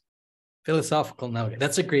nugget. Philosophical nugget.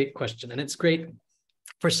 That's a great question. And it's great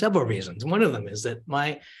for several reasons. One of them is that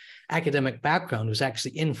my academic background was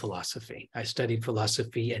actually in philosophy. I studied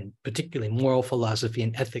philosophy, and particularly moral philosophy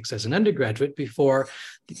and ethics, as an undergraduate before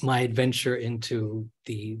my adventure into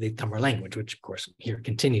the Tamar language, which of course here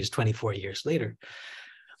continues 24 years later.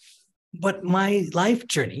 But my life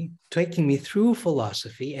journey, taking me through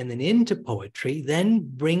philosophy and then into poetry, then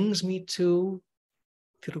brings me to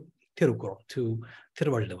Tirukkural, to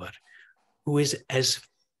Tiruvalluvar, who is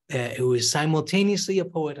simultaneously a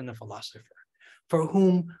poet and a philosopher, for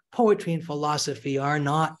whom poetry and philosophy are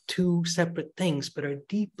not two separate things, but are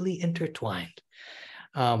deeply intertwined.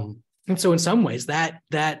 And so in some ways, that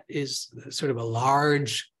is sort of a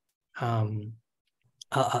large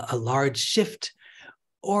shift,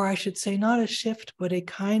 or I should say not a shift, but a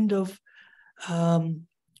kind of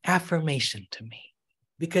affirmation to me.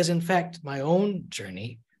 Because in fact, my own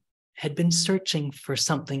journey had been searching for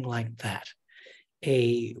something like that,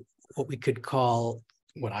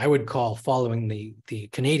 what I would call, following the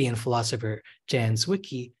Canadian philosopher Jan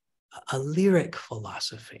Zwicky, a lyric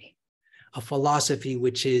philosophy, a philosophy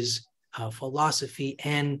which is philosophy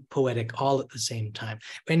and poetic all at the same time,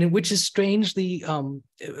 and which is strangely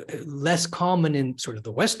less common in sort of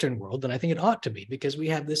the Western world than I think it ought to be, because we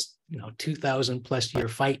have this 2,000 plus year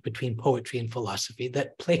fight between poetry and philosophy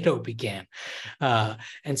that Plato began,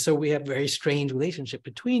 and so we have a very strange relationship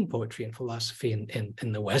between poetry and philosophy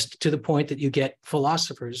in the West, to the point that you get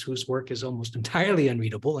philosophers whose work is almost entirely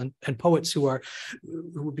unreadable, and poets who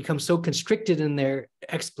become so constricted in their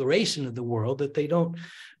exploration of the world that they don't.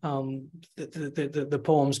 The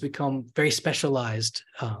poems become very specialized,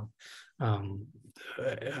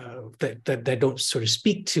 that don't sort of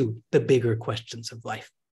speak to the bigger questions of life.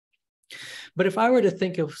 But if I were to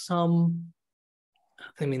think of some,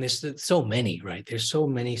 I mean, there's so many, right? There's so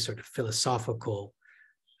many sort of philosophical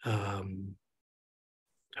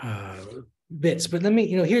bits. But let me,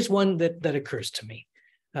 here's one that occurs to me,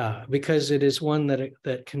 because it is one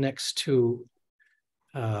that connects to.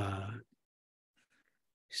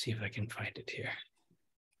 See if I can find it here.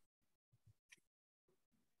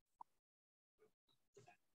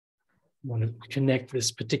 I want to connect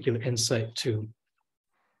this particular insight to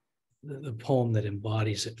the poem that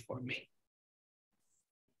embodies it for me.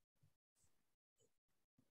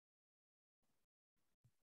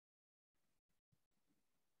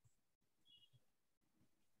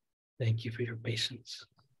 Thank you for your patience.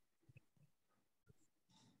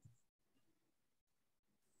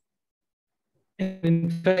 And in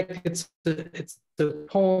fact, it's the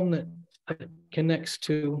poem that connects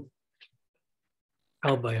to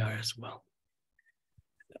Avvaiyar as well.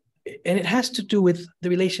 And it has to do with the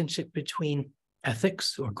relationship between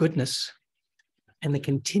ethics or goodness and the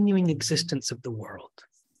continuing existence of the world.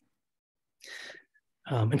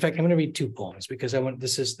 In fact, I'm going to read two poems because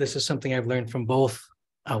this is something I've learned from both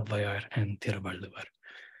Avvaiyar and Tiruvalluvar.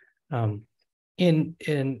 In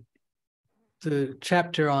the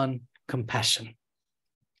chapter on compassion,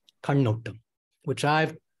 Kannottam, which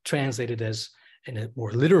I've translated as, in a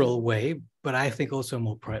more literal way, but I think also a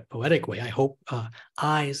more poetic way, I hope,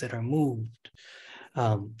 eyes that are moved.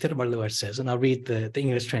 Tiruvalluvar says, and I'll read the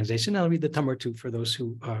English translation, I'll read the Tamil too for those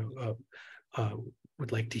who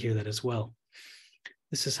would like to hear that as well.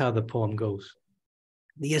 This is how the poem goes.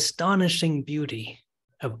 The astonishing beauty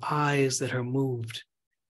of eyes that are moved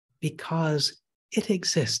because it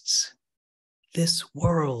exists. This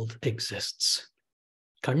world exists.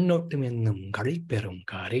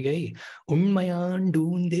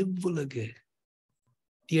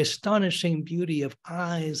 The astonishing beauty of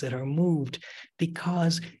eyes that are moved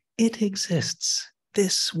because it exists.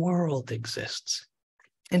 This world exists.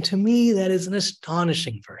 And to me, that is an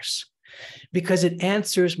astonishing verse because it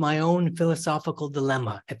answers my own philosophical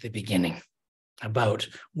dilemma at the beginning about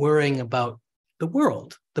worrying about the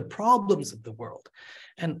world, the problems of the world.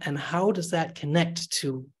 And how does that connect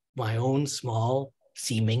to my own small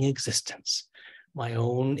seeming existence, my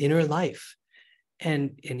own inner life?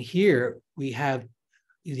 And here we have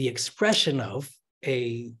the expression of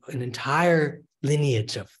an entire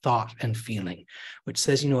lineage of thought and feeling, which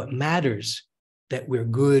says, it matters that we're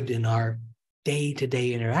good in our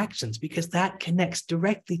day-to-day interactions because that connects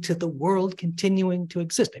directly to the world continuing to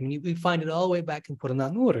exist. I mean, we find it all the way back in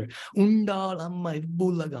Purananur.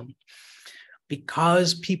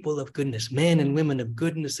 Because people of goodness, men and women of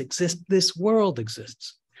goodness exist, this world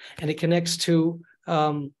exists. And it connects to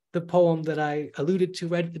the poem that I alluded to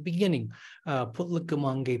right at the beginning,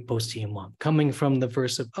 coming from the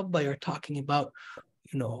verse of Avvaiyar, talking about,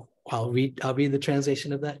 I'll read the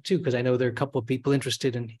translation of that too, because I know there are a couple of people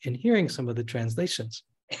interested in hearing some of the translations.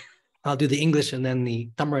 I'll do the English and then the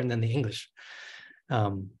Tamil and then the English.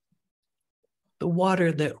 The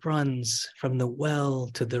water that runs from the well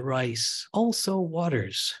to the rice also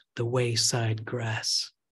waters the wayside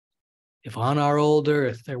grass. If on our old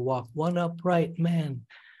earth there walk one upright man,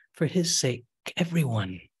 for his sake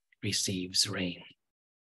everyone receives rain.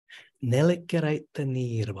 Nelikaraita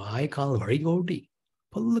nirvaikal varigodi,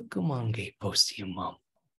 pullukumange postiyamam.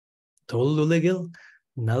 Tolluligil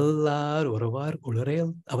Nallar oravar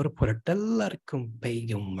ulurel avar purattellarkum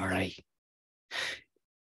peyyum malai.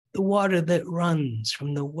 The water that runs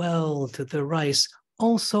from the well to the rice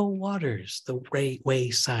also waters the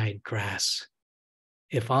wayside grass.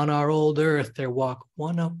 If on our old earth there walk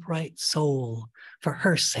one upright soul, for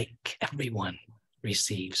her sake everyone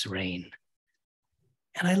receives rain.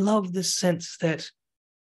 And I love this sense that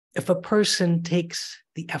if a person takes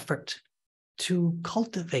the effort to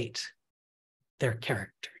cultivate their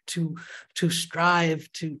character, to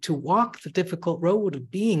strive to walk the difficult road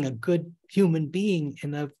of being a good human being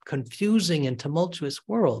in a confusing and tumultuous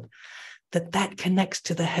world, that connects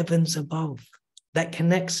to the heavens above, that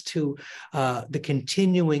connects to the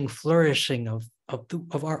continuing flourishing of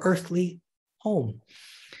our earthly home.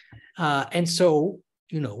 And so,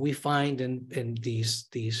 we find in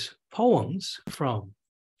these poems from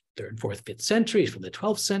 3rd, 4th, 5th centuries, from the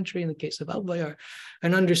 12th century in the case of Avvaiyar,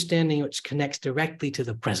 an understanding which connects directly to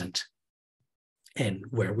the present, and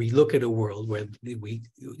where we look at a world where we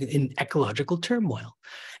in ecological turmoil,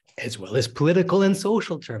 as well as political and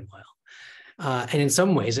social turmoil. And in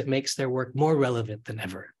some ways, it makes their work more relevant than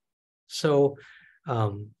ever. So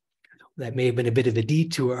that may have been a bit of a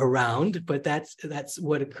detour around, but that's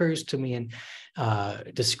what occurs to me in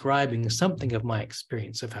describing something of my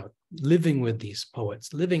experience of how living with these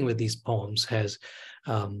poets, living with these poems has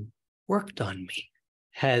worked on me,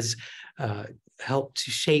 has helped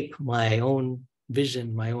to shape my own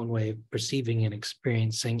vision, my own way of perceiving and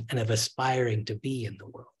experiencing and of aspiring to be in the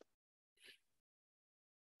world.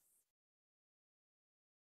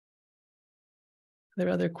 Are there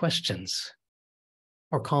other questions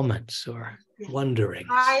or comments or wonderings?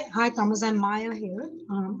 Hi, Thomas. I'm Maya here.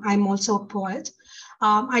 I'm also a poet.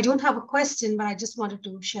 I don't have a question, but I just wanted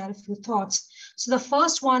to share a few thoughts. So the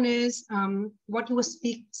first one is what you were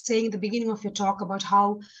saying at the beginning of your talk about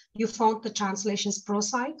how you found the translations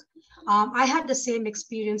prosaic. I had the same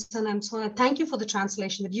experience, and I'm so thank you for the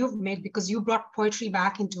translation that you've made, because you brought poetry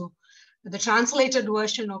back into the translated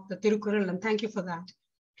version of the Tirukkural, and thank you for that.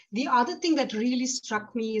 The other thing that really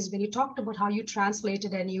struck me is when you talked about how you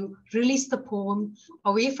translated and you released the poem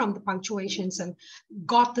away from the punctuations and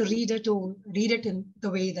got the reader to read it in the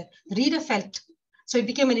way that the reader felt. So it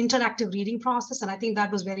became an interactive reading process. And I think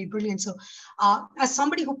that was very brilliant. So as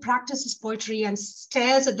somebody who practices poetry and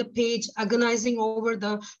stares at the page, agonizing over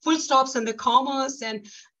the full stops and the commas and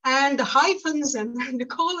the hyphens and the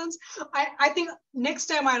colons, I think next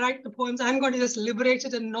time I write the poems, I'm going to just liberate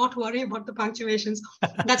it and not worry about the punctuations.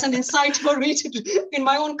 That's an insight for me in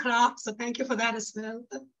my own craft. So thank you for that as well.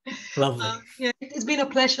 Lovely. Yeah, it's been a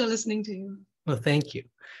pleasure listening to you. Well, thank you.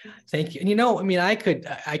 Thank you. And I mean, I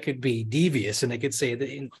could be devious and I could say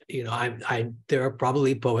that, there are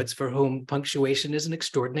probably poets for whom punctuation is an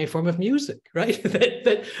extraordinary form of music, right?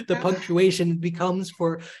 that the punctuation becomes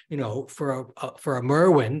for a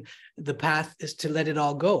Merwin, the path is to let it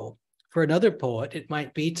all go. For another poet, it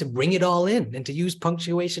might be to bring it all in and to use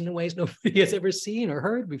punctuation in ways nobody has ever seen or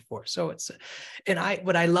heard before. So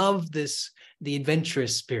but I love the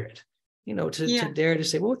adventurous spirit. To dare to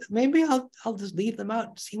say, well, maybe I'll just leave them out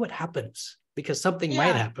and see what happens, because something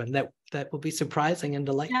might happen that will be surprising and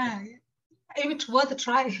delightful. Yeah, it's worth a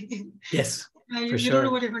try. Yes, you don't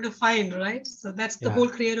know what you're going to find, right? So that's the whole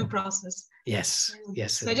creative process. Yes,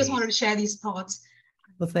 yes. So I just wanted to share these thoughts.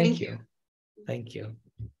 Well, thank you. Thank you.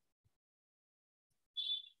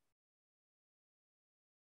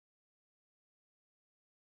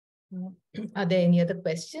 Are there any other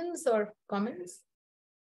questions or comments?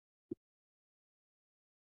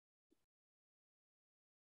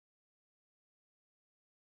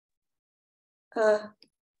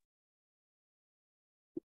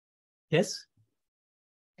 Yes.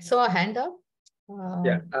 I saw a hand up. I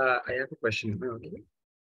have a question. Okay.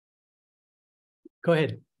 Go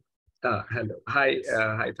ahead. Hello. Hi,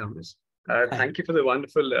 Thomas. Hi. Thank you for the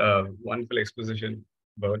wonderful exposition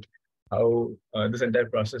about how this entire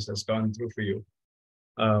process has gone through for you.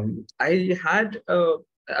 I'm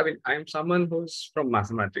someone who's from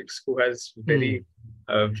mathematics, who has very,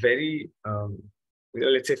 let's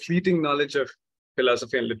say, fleeting knowledge of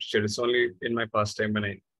philosophy and literature. It's only in my pastime when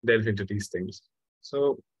I delve into these things.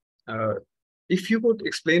 So if you could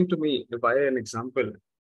explain to me via an example,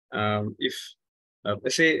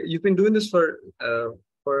 say you've been doing this for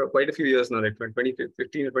quite a few years now, like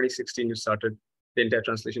 2015 or 2016, you started the entire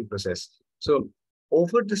translation process. So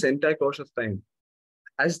over this entire course of time,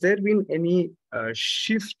 has there been any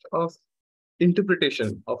shift of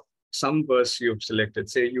interpretation of some verse you've selected?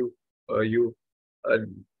 Say you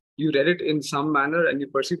read it in some manner and you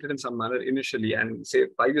perceived it in some manner initially, and say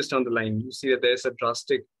 5 years down the line, you see that there's a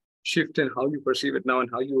drastic shift in how you perceive it now and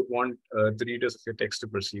how you would want the readers of your text to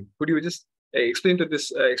perceive. Could you just explain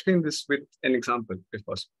this with an example, if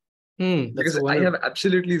possible? Because I have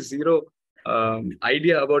absolutely zero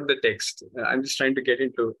idea about the text. I'm just trying to get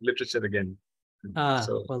into literature again.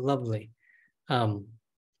 Well, lovely.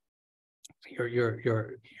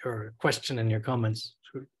 Your question and your comments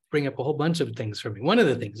bring up a whole bunch of things for me. One of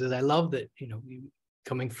the things is I love that, you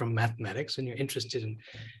coming from mathematics and you're interested in,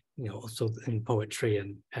 also in poetry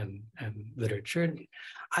and literature. And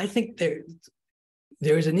I think there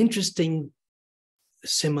is an interesting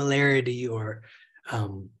similarity or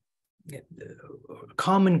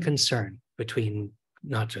common concern between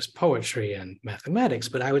not just poetry and mathematics,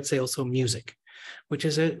 but I would say also music, which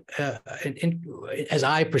is as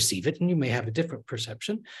I perceive it, and you may have a different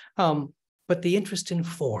perception, but the interest in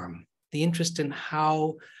form, the interest in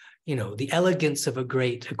how, the elegance of a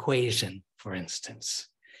great equation, for instance,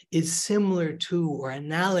 is similar to or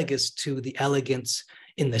analogous to the elegance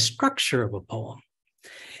in the structure of a poem,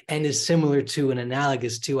 and is similar to and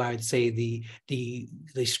analogous to, I would say,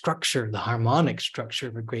 the structure, the harmonic structure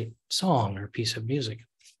of a great song or piece of music.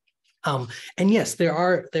 And yes, there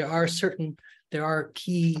are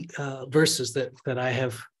key verses that I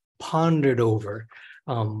have pondered over,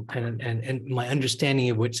 and my understanding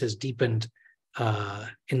of which has deepened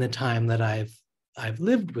in the time that I've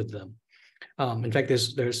lived with them. In fact,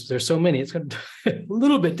 there's so many. It's a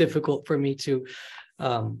little bit difficult for me to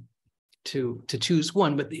choose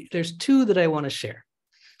one, but there's two that I want to share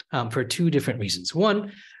for two different reasons.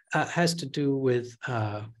 One has to do with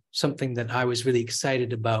something that I was really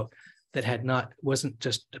excited about that wasn't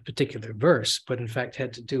just a particular verse, but in fact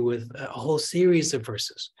had to do with a whole series of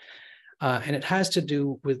verses. And it has to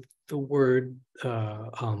do with the word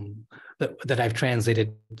that I've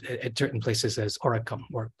translated at certain places as oricum,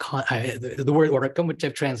 or the word oricum, which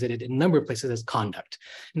I've translated in a number of places as conduct.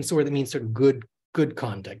 And so that means sort of good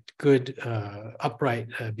conduct, good upright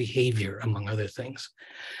behavior, among other things.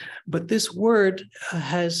 But this word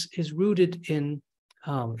is rooted in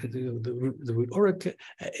the root orica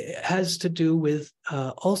has to do with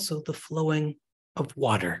also the flowing of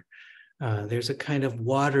water. There's a kind of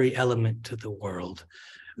watery element to the world,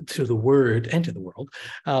 to the word and to the world,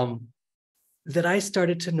 that I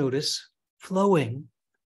started to notice flowing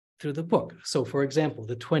through the book. So, for example,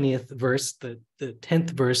 the 20th verse, the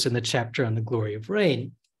 10th verse in the chapter on the glory of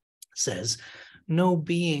rain says, no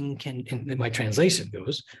being can, in my translation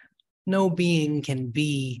goes, no being can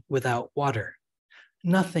be without water.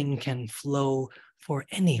 Nothing can flow for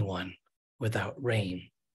anyone without rain.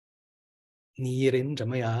 And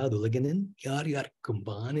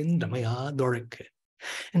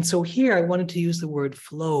so here I wanted to use the word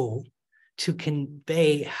flow to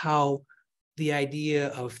convey how the idea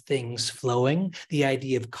of things flowing, the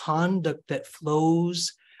idea of conduct that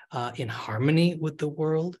flows in harmony with the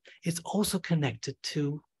world, is also connected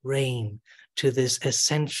to rain, to this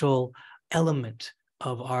essential element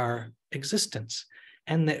of our existence.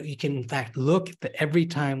 And that you can, in fact, look at every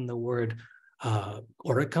time the word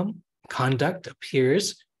oricum, conduct,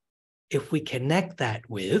 appears, if we connect that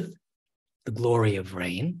with the glory of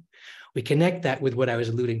rain, we connect that with what I was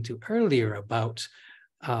alluding to earlier about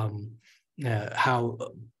how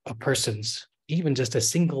a person's, even just a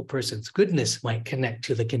single person's goodness might connect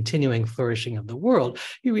to the continuing flourishing of the world,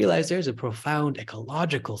 you realize there's a profound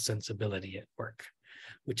ecological sensibility at work,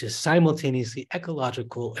 which is simultaneously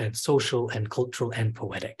ecological and social and cultural and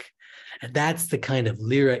poetic. And that's the kind of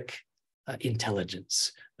lyric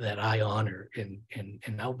intelligence that I honor in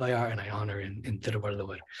Avvaiyar and I honor in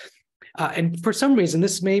Tiruvalluvar. And for some reason,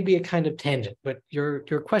 this may be a kind of tangent, but your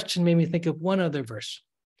question made me think of one other verse.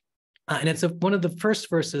 And it's one of the first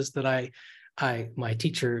verses that my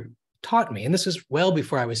teacher taught me. And this is well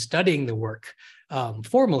before I was studying the work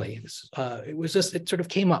formally. It sort of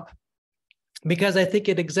came up, because I think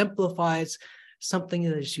it exemplifies something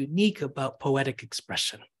that is unique about poetic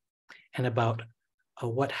expression and about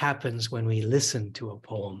what happens when we listen to a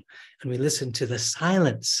poem and we listen to the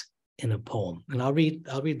silence in a poem. And I'll read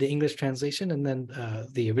the English translation and then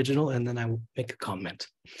the original, and then I will make a comment.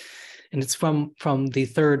 And it's from the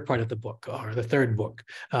third part of the book, or the third book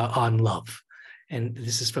on love. And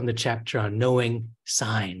this is from the chapter on knowing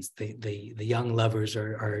signs. The young lovers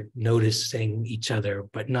are noticing each other,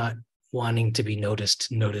 but not wanting to be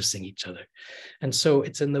noticed, noticing each other. And so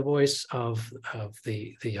it's in the voice of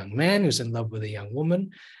the young man who's in love with a young woman.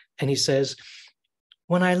 And he says,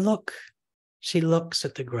 when I look, she looks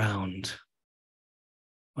at the ground.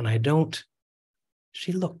 When I don't,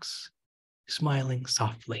 she looks, smiling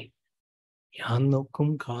softly.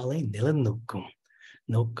 Yanokum kale nilanukum,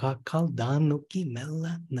 noka kaldanuki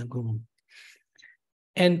mela nagum.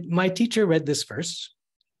 And my teacher read this verse,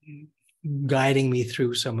 guiding me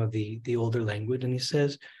through some of the older language. And he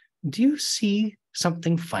says, do you see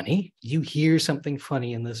something funny? You hear something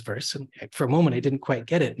funny in this verse? And for a moment, I didn't quite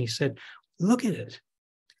get it. And he said, look at it.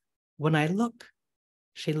 When I look,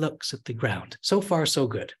 she looks at the ground. So far, so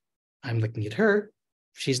good. I'm looking at her.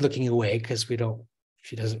 She's looking away because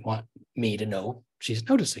she doesn't want me to know she's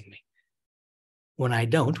noticing me. When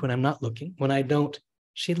I'm not looking, when I don't,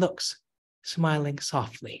 she looks, smiling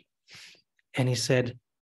softly. And he said,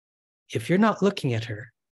 if you're not looking at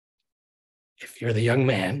her, if you're the young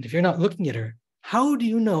man, if you're not looking at her, how do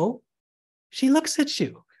you know she looks at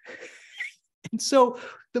you? And so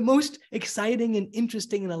the most exciting and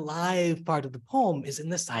interesting and alive part of the poem is in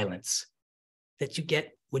the silence that you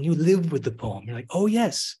get when you live with the poem. You're like, oh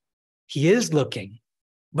yes, he is looking,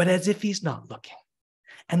 but as if he's not looking.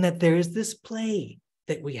 And that there is this play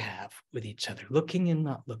that we have with each other, looking and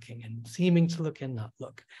not looking, and seeming to look and not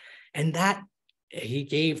look. And that he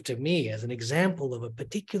gave to me as an example of a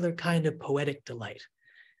particular kind of poetic delight,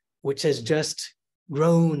 which has just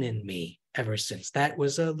grown in me ever since. That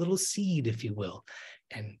was a little seed, if you will.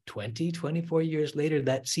 And 24 years later,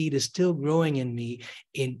 that seed is still growing in me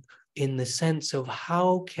in the sense of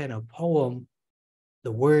how can a poem,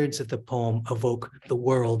 the words of the poem, evoke the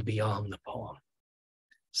world beyond the poem.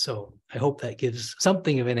 So I hope that gives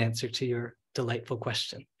something of an answer to your delightful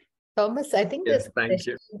question. Thomas, I think Yes, there's a thank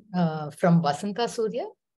question from Vasanta Surya.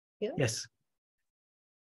 Yeah? Yes.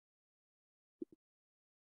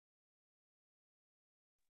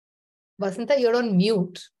 Vasanta, you're on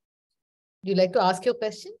mute. Would you like to ask your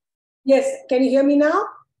question? Yes. Can you hear me now?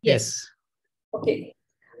 Yes. Okay.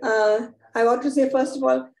 I want to say, first of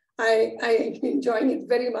all, I'm enjoying it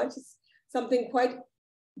very much. It's something quite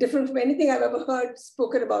different from anything I've ever heard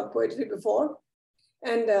spoken about poetry before.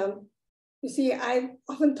 And you see, I've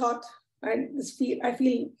often thought, I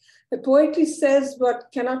feel that poetry says what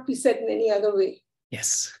cannot be said in any other way.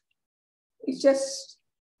 Yes. It's just,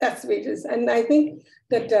 that's the way it is. And I think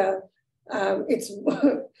that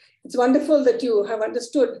it's wonderful that you have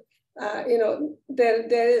understood,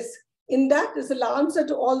 there is, in that is the answer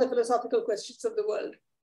to all the philosophical questions of the world.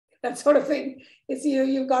 That sort of thing. It's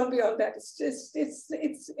you've gone beyond that.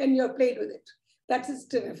 It's and you're played with it. That is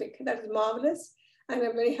terrific. That is marvelous. And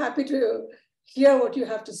I'm very happy to hear what you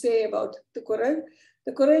have to say about the Kural.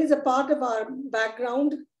 The Kural is a part of our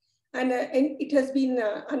background, and it has been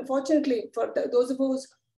unfortunately for those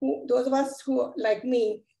of us who, like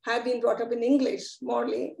me, have been brought up in English, more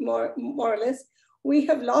or less. We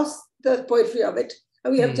have lost the poetry of it,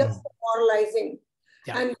 and we have just moralizing,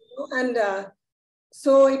 and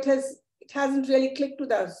so it hasn't really clicked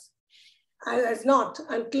with us, as not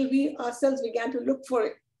until we ourselves began to look for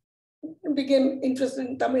it, became interested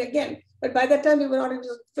in Tamil again. But by that time, we were not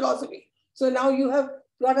into philosophy. So now you have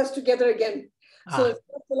brought us together again. So it's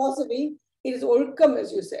not philosophy, it is Olkam,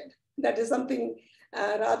 as you said. That is something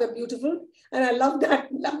rather beautiful. And I love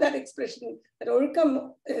that expression. That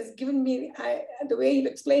Olkam has given me, the way you've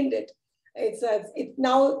explained it, it's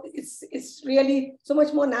really so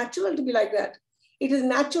much more natural to be like that. It is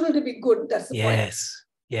natural to be good. That's the point.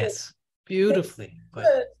 Yes. Beautifully.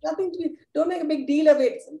 Nothing to be, don't make a big deal of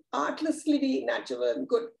it. Artlessly be natural and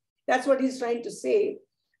good. That's what he's trying to say.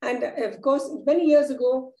 And of course, many years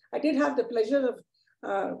ago, I did have the pleasure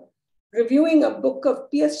of reviewing a book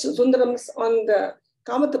of P.S. Sundaram's on the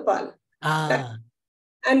Kamatapal.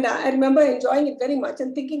 And I remember enjoying it very much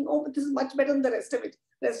and thinking, oh, but this is much better than the rest of it.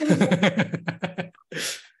 The rest of it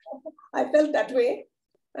I felt that way.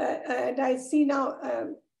 And I see now,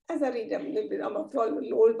 as I read, I'm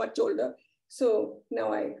old, much older. So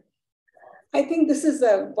now I think this is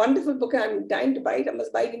a wonderful book. I'm dying to buy it. I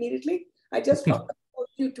must buy it immediately. I just talked about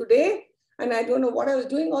you today, and I don't know what I was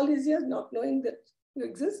doing all these years, not knowing that you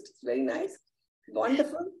exist. It's very nice,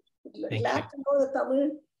 wonderful. Glad to know that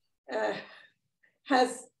Tamil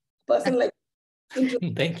has a person like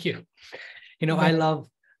you. Thank you. I love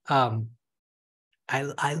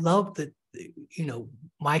that.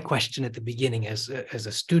 My question at the beginning as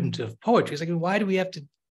a student of poetry is like, why do we have to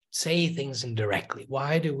say things indirectly?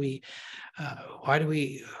 Why do we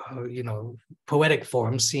poetic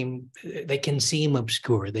forms they can seem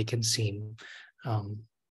obscure. They can seem,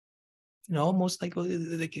 almost like,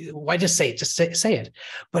 why just say it? Just say it.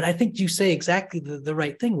 But I think you say exactly the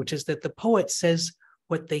right thing, which is that the poet says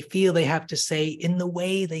what they feel they have to say in the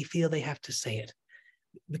way they feel they have to say it,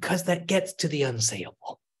 because that gets to the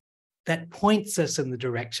unsayable. That points us in the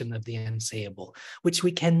direction of the unsayable, which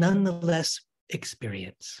we can nonetheless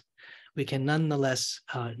experience. We can nonetheless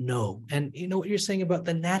know. And what you're saying about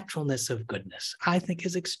the naturalness of goodness, I think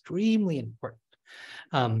is extremely important.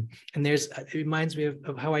 And it reminds me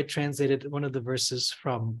of how I translated one of the verses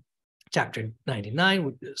from chapter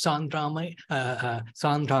 99, Sandharmai,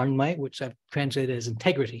 which I've translated as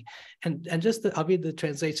integrity. And just I'll read the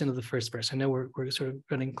translation of the first verse. I know we're sort of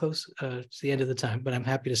running close to the end of the time, but I'm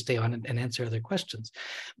happy to stay on and answer other questions.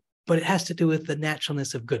 But it has to do with the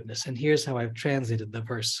naturalness of goodness. And here's how I've translated the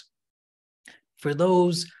verse. For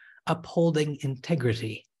those upholding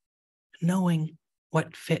integrity, knowing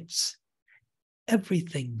what fits,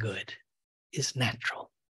 everything good is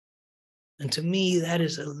natural. And to me, that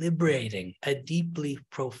is a deeply,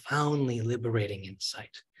 profoundly liberating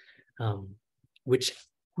insight, which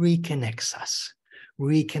reconnects us,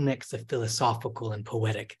 reconnects the philosophical and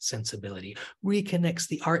poetic sensibility, reconnects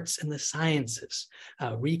the arts and the sciences,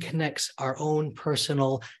 reconnects our own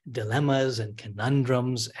personal dilemmas and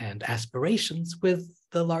conundrums and aspirations with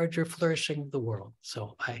the larger flourishing of the world.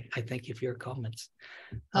 So I thank you for your comments.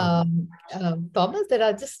 Thomas, there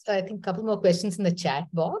are just, I think, a couple more questions in the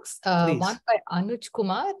chat box. One by Anuj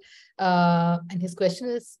Kumar. And his question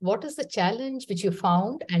is, what is the challenge which you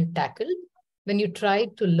found and tackled when you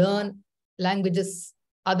tried to learn languages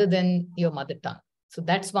other than your mother tongue? So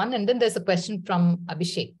that's one. And then there's a question from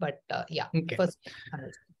Abhishek, but yeah. Okay. First,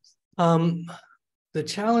 the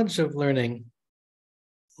challenge of learning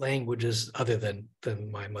languages other than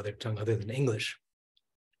my mother tongue, other than English,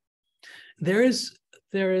 there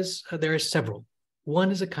are several. One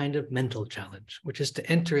is a kind of mental challenge, which is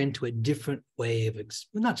to enter into a different way of,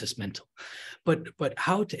 not just mental, but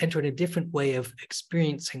how to enter in a different way of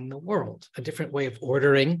experiencing the world, a different way of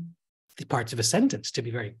ordering the parts of a sentence, to be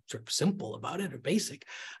very sort of simple about it or basic.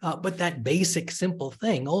 But that basic, simple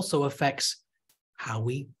thing also affects how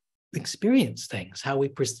we experience things, how we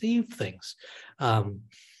perceive things.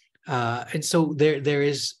 And so there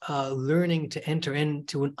is learning to enter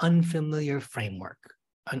into an unfamiliar framework,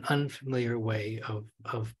 an unfamiliar way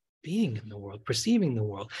of being in the world, perceiving the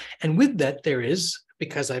world. And with that, there is,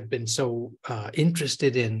 because I've been so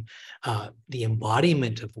interested in the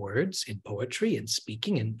embodiment of words in poetry and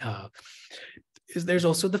speaking, and there's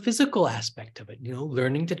also the physical aspect of it,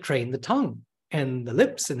 learning to train the tongue and the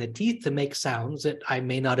lips and the teeth to make sounds that I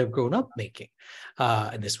may not have grown up making.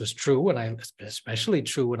 And this was true especially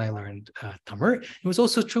true when I learned Tamil. It was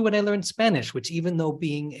also true when I learned Spanish, which, even though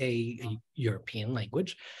being a European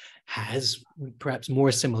language, has perhaps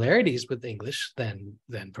more similarities with English than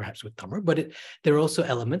perhaps with Tamil, but there are also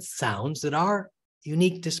elements, sounds that are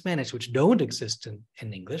unique to Spanish, which don't exist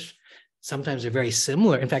in English. Sometimes they're very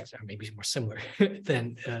similar. In fact, maybe more similar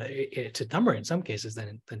than to Tamil in some cases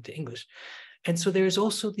than to English. And so there's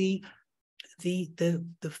also the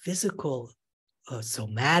physical,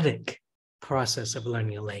 somatic process of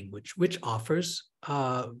learning a language, which offers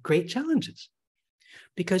great challenges,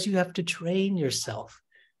 because you have to train yourself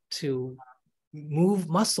to move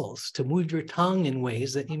muscles, to move your tongue in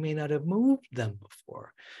ways that you may not have moved them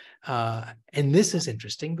before. And this is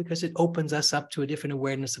interesting because it opens us up to a different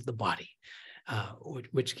awareness of the body,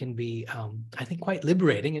 which can be, I think, quite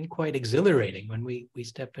liberating and quite exhilarating when we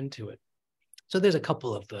step into it. So there's a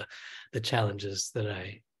couple of the challenges that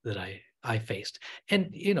I faced.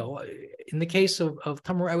 And, in the case of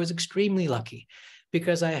Tamil, I was extremely lucky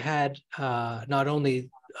because I had not only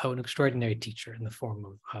an extraordinary teacher in the form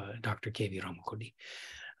of Dr. K.V. Ramakodi,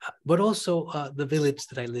 but also the village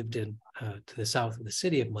that I lived in to the south of the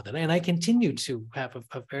city of Madurai. And I continue to have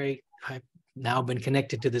I've now been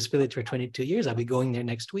connected to this village for 22 years. I'll be going there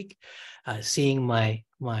next week, seeing my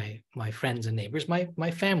friends and neighbors,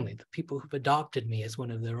 my family, the people who've adopted me as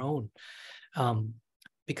one of their own.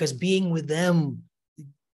 Because being with them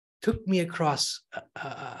took me across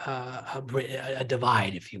a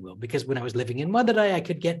divide, if you will. Because when I was living in Madurai, I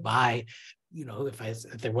could get by, if I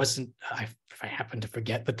happened to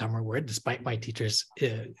forget the Tamil word, despite my teacher's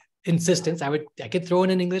insistence, I could throw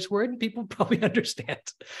in an English word and people probably understand.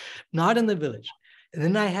 Not in the village. And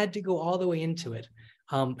then I had to go all the way into it.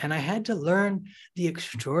 And I had to learn the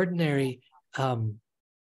extraordinary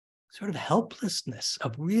sort of helplessness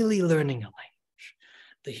of really learning a language.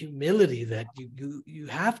 The humility that you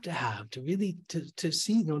have to really to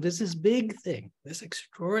see, there's this big thing, this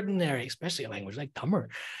extraordinary, especially a language like Tamil,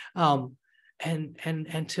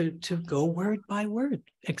 and to go word by word,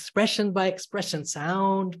 expression by expression,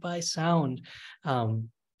 sound by sound,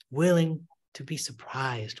 willing to be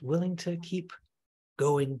surprised, willing to keep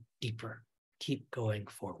going deeper, keep going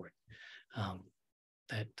forward. And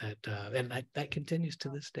that continues to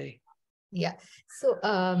this day. Yeah. So,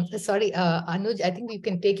 sorry, Anuj, I think you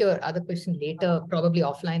can take your other question later, probably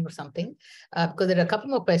offline or something, because there are a couple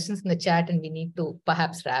more questions in the chat and we need to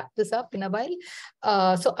perhaps wrap this up in a while.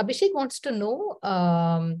 So Abhishek wants to know,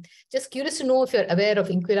 just curious to know if you're aware of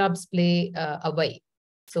Inquilab's play, Avvaiyar.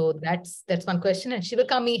 So that's one question. And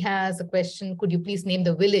Shivakami has a question. Could you please name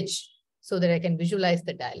the village so that I can visualize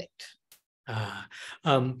the dialect?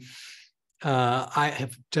 I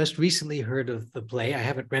have just recently heard of the play. I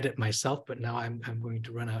haven't read it myself, but now I'm going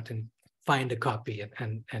to run out and find a copy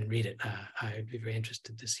and read it. I'd be very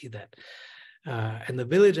interested to see that. And the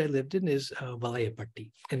village I lived in is Vallayapatti.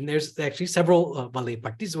 And there's actually several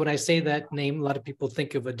Vallayapattis. When I say that name, a lot of people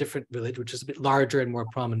think of a different village, which is a bit larger and more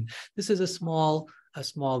prominent. This is a small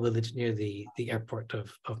village near the airport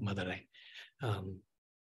of Madurai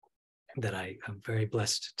that I am very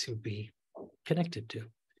blessed to be connected to.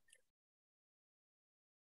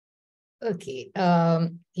 Okay.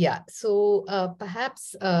 Yeah. So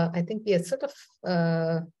perhaps I think we are sort of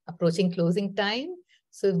approaching closing time.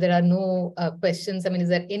 So if there are no questions, I mean, is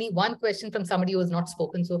there any one question from somebody who has not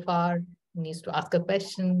spoken so far, who needs to ask a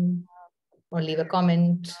question or leave a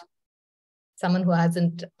comment? Someone who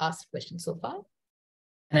hasn't asked questions so far?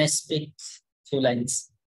 Can I speak 2 lines?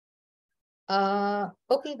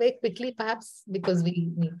 Okay, very quickly, perhaps, because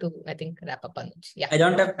we need to, I think, wrap up on it. Yeah. I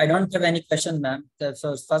don't have any question, ma'am.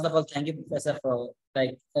 So first of all, thank you, Professor, for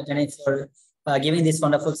giving this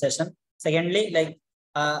wonderful session. Secondly,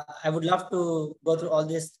 I would love to go through all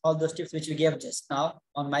those tips which you gave just now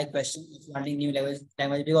on my question of learning new language,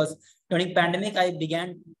 because during pandemic I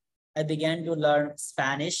began to learn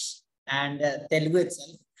Spanish and Telugu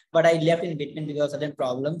itself, but I left in between because of certain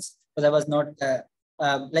problems, because I was not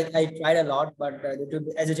I tried a lot, but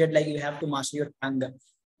as you said, you have to master your tongue,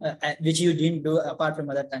 which you didn't do apart from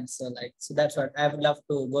other times. So that's what I would love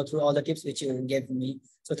to go through all the tips which you gave me.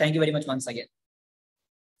 So thank you very much once again.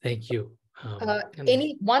 Thank you.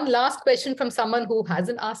 Any one last question from someone who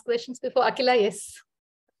hasn't asked questions before? Akila, yes.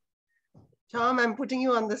 Tom, I'm putting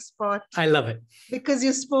you on the spot. I love it. Because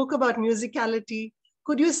you spoke about musicality.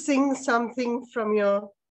 Could you sing something from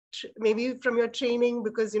maybe from your training,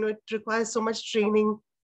 because it requires so much training?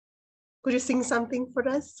 Could you sing something for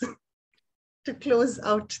us to close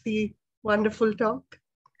out the wonderful talk?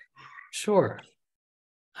 Sure,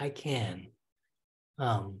 I can.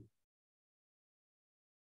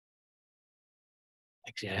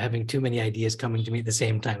 Actually, I'm having too many ideas coming to me at the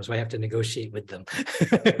same time, so I have to negotiate with them.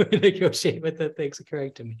 Negotiate with the things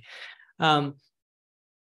occurring to me.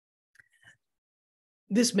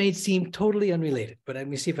 This may seem totally unrelated, but let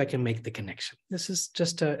me see if I can make the connection. This is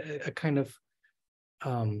just a kind of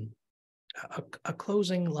a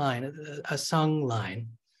closing line, a sung line,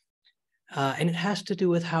 and it has to do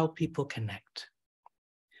with how people connect.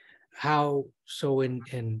 So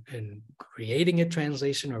in creating a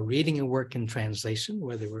translation or reading a work in translation,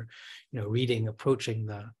 whether we're approaching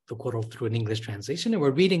the Kural through an English translation, or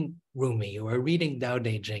we're reading Rumi, or we're reading Dao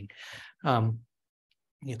De Jing,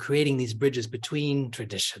 creating these bridges between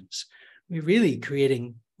traditions.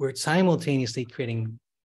 We're simultaneously creating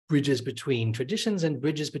bridges between traditions and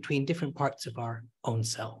bridges between different parts of our own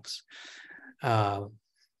selves.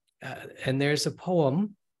 And there's a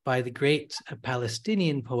poem by the great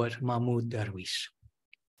Palestinian poet Mahmoud Darwish,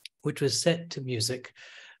 which was set to music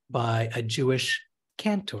by a Jewish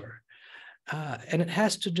cantor. And it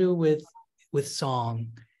has to do with song,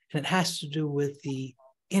 and it has to do with the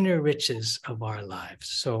inner riches of our lives.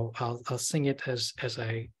 So I'll sing it as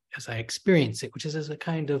I experience it, which is as a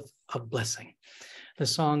kind of blessing. The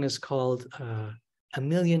song is called "A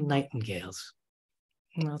Million Nightingales."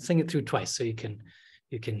 And I'll sing it through twice so you can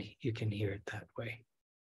hear it that way.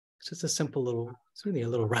 It's just a simple little, it's really a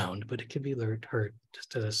little round, but it can be heard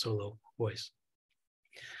just as a solo voice.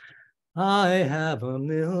 I have a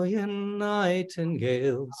million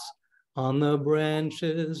nightingales on the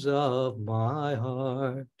branches of my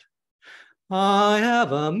heart. I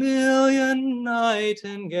have a million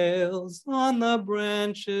nightingales on the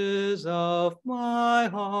branches of my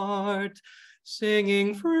heart,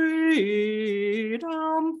 singing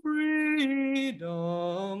freedom,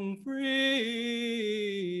 freedom, freedom,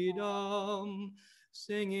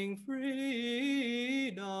 singing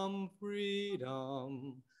freedom,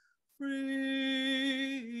 freedom, freedom.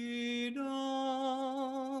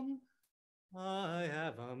 I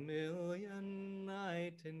have a million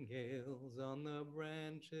nightingales on the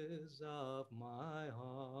branches of my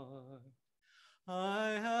heart.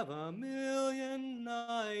 I have a million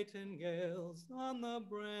nightingales on the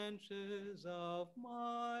branches of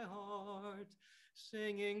my heart,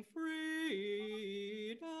 singing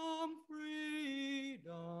freedom,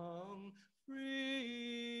 freedom,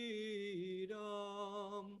 freedom.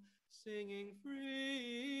 singing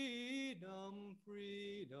freedom,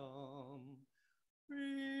 freedom, freedom.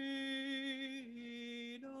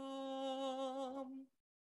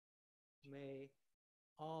 May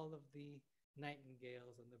all of the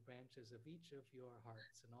nightingales on the branches of each of your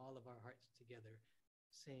hearts and all of our hearts together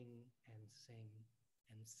sing and sing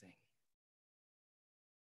and sing.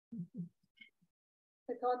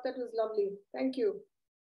 I thought that was lovely. Thank you.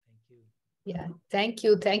 Thank you. Yeah, thank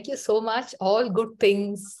you. Thank you so much. All good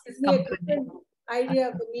things. Gives me a different idea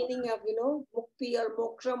of the meaning of, mukti or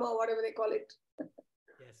moksham or whatever they call it.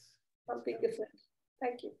 Yes. Something different.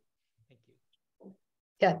 Thank you. Thank you.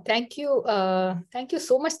 Yeah, thank you. Thank you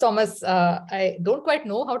so much, Thomas. I don't quite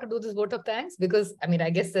know how to do this vote of thanks because, I mean, I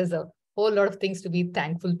guess there's a whole lot of things to be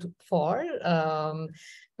thankful for.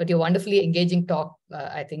 But your wonderfully engaging talk,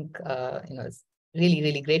 I think, is really,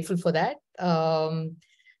 really grateful for that.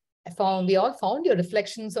 We all found your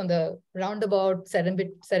reflections on the roundabout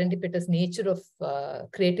serendipitous nature of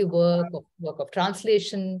creative work of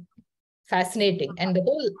translation fascinating, and the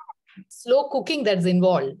whole slow cooking that's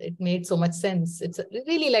involved. It made so much sense. It's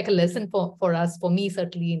really like a lesson for us, for me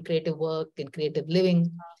certainly, in creative work, in creative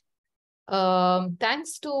living.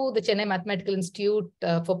 Thanks to the Chennai Mathematical Institute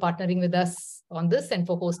for partnering with us on this and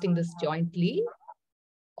for hosting this jointly.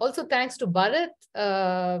 Also, thanks to Bharat,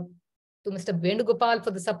 to Mr. Venugopal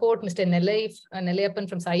for the support, Mr. Nellayappan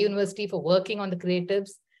from Sai University for working on the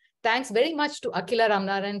creatives. Thanks very much to Akila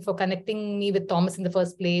Ramnaran for connecting me with Thomas in the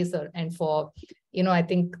first place, and for, I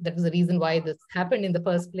think that was the reason why this happened in the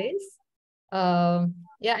first place.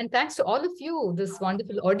 Yeah, and thanks to all of you, this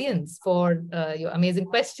wonderful audience, for your amazing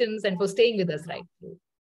questions and for staying with us right through.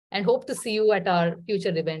 And hope to see you at our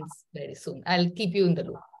future events very soon. I'll keep you in the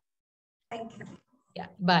loop. Thank you. Yeah,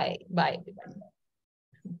 bye. Bye, everybody.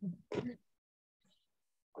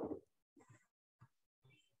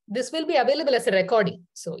 This will be available as a recording.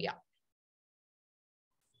 So, yeah.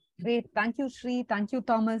 Great. Thank you, Shri. Thank you,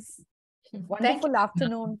 Thomas. Wonderful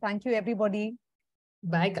afternoon. Thank you, everybody.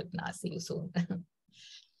 Bye, Kalpana. See you soon.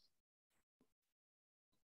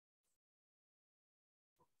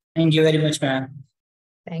 Thank you very much, ma'am.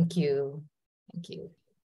 Thank you. Thank you.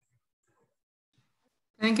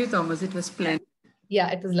 Thank you, Thomas. It was splendid. Yeah,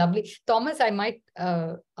 it was lovely. Thomas, I might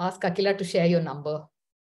ask Akila to share your number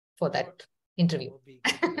for that interview. We'll be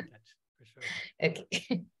in touch for sure.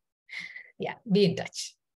 Okay. Yeah, be in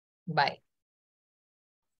touch. Bye.